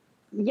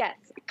 Yes,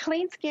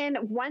 clean skin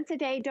once a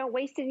day. Don't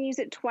waste it and use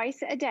it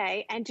twice a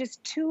day, and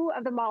just 2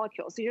 of the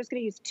molecules. So you're just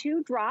gonna use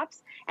 2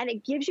 drops, and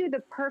it gives you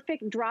the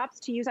perfect drops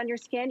to use on your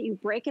skin. You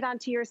break it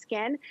onto your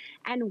skin,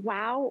 and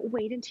wow,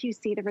 wait until you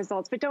see the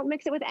results. But don't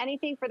mix it with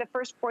anything for the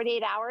first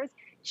 48 hours,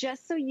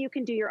 just so you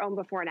can do your own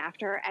before and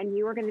after, and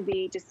you are gonna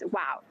be just,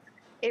 wow.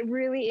 It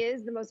really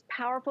is the most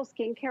powerful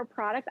skincare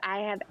product I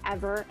have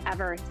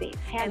ever seen,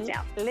 hands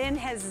down. Lynn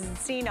has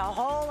seen a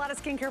whole lot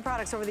of skincare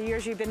products over the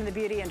years you've been in the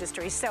beauty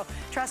industry. So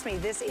trust me,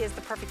 this is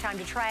the perfect time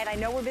to try it. I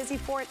know we're busy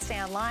for it,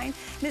 stay online.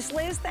 Miss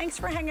Liz, thanks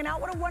for hanging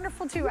out. What a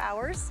wonderful 2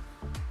 hours.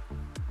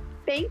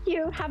 Thank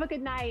you, have a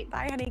good night.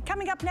 Bye, honey.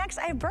 Coming up next,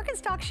 I have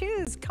Birkenstock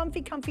shoes,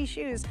 comfy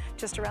shoes,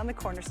 just around the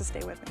corner, so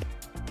stay with me.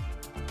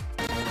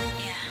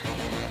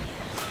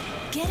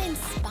 Get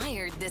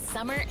inspired this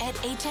summer at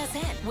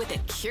HSN with a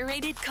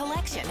curated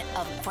collection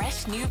of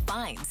fresh new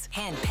finds,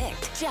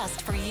 handpicked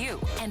just for you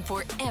and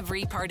for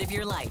every part of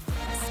your life.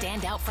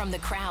 Stand out from the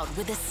crowd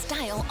with a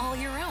style all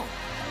your own.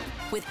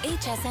 With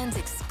HSN's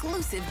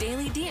exclusive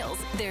daily deals,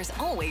 there's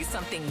always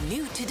something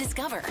new to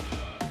discover.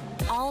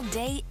 All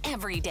day,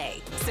 every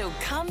day. So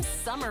come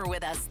summer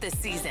with us this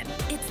season.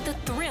 It's the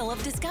thrill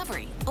of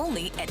discovery,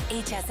 only at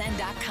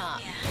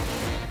hsn.com.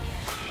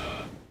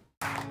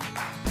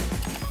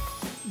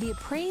 The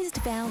appraised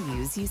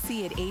values you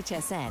see at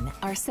HSN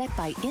are set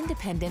by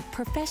independent,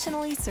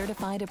 professionally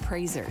certified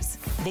appraisers.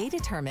 They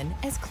determine,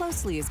 as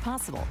closely as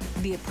possible,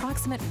 the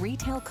approximate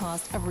retail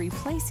cost of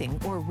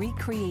replacing or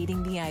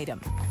recreating the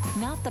item,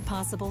 not the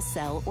possible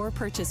sell or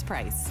purchase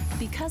price.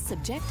 Because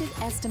subjective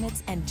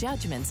estimates and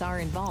judgments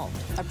are involved,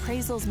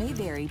 appraisals may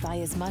vary by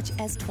as much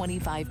as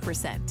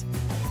 25%.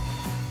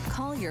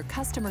 Call your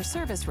customer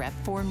service rep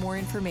for more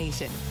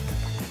information.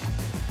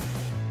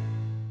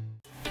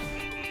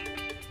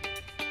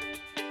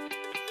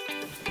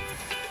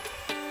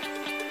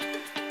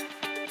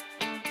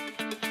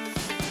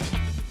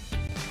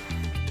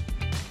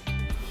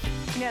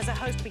 As a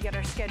host, we get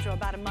our schedule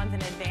about a month in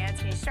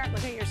advance, and you start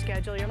looking at your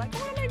schedule, you're like,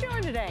 what am I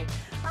doing today?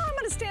 Oh, I'm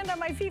gonna stand on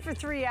my feet for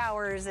 3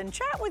 hours and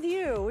chat with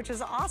you, which is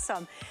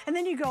awesome. And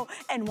then you go,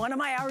 and one of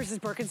my hours is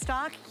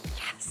Birkenstock?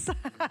 Yes.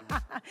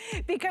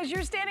 Because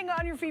you're standing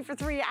on your feet for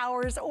 3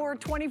 hours or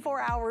 24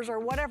 hours or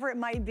whatever it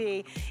might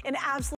be in absolute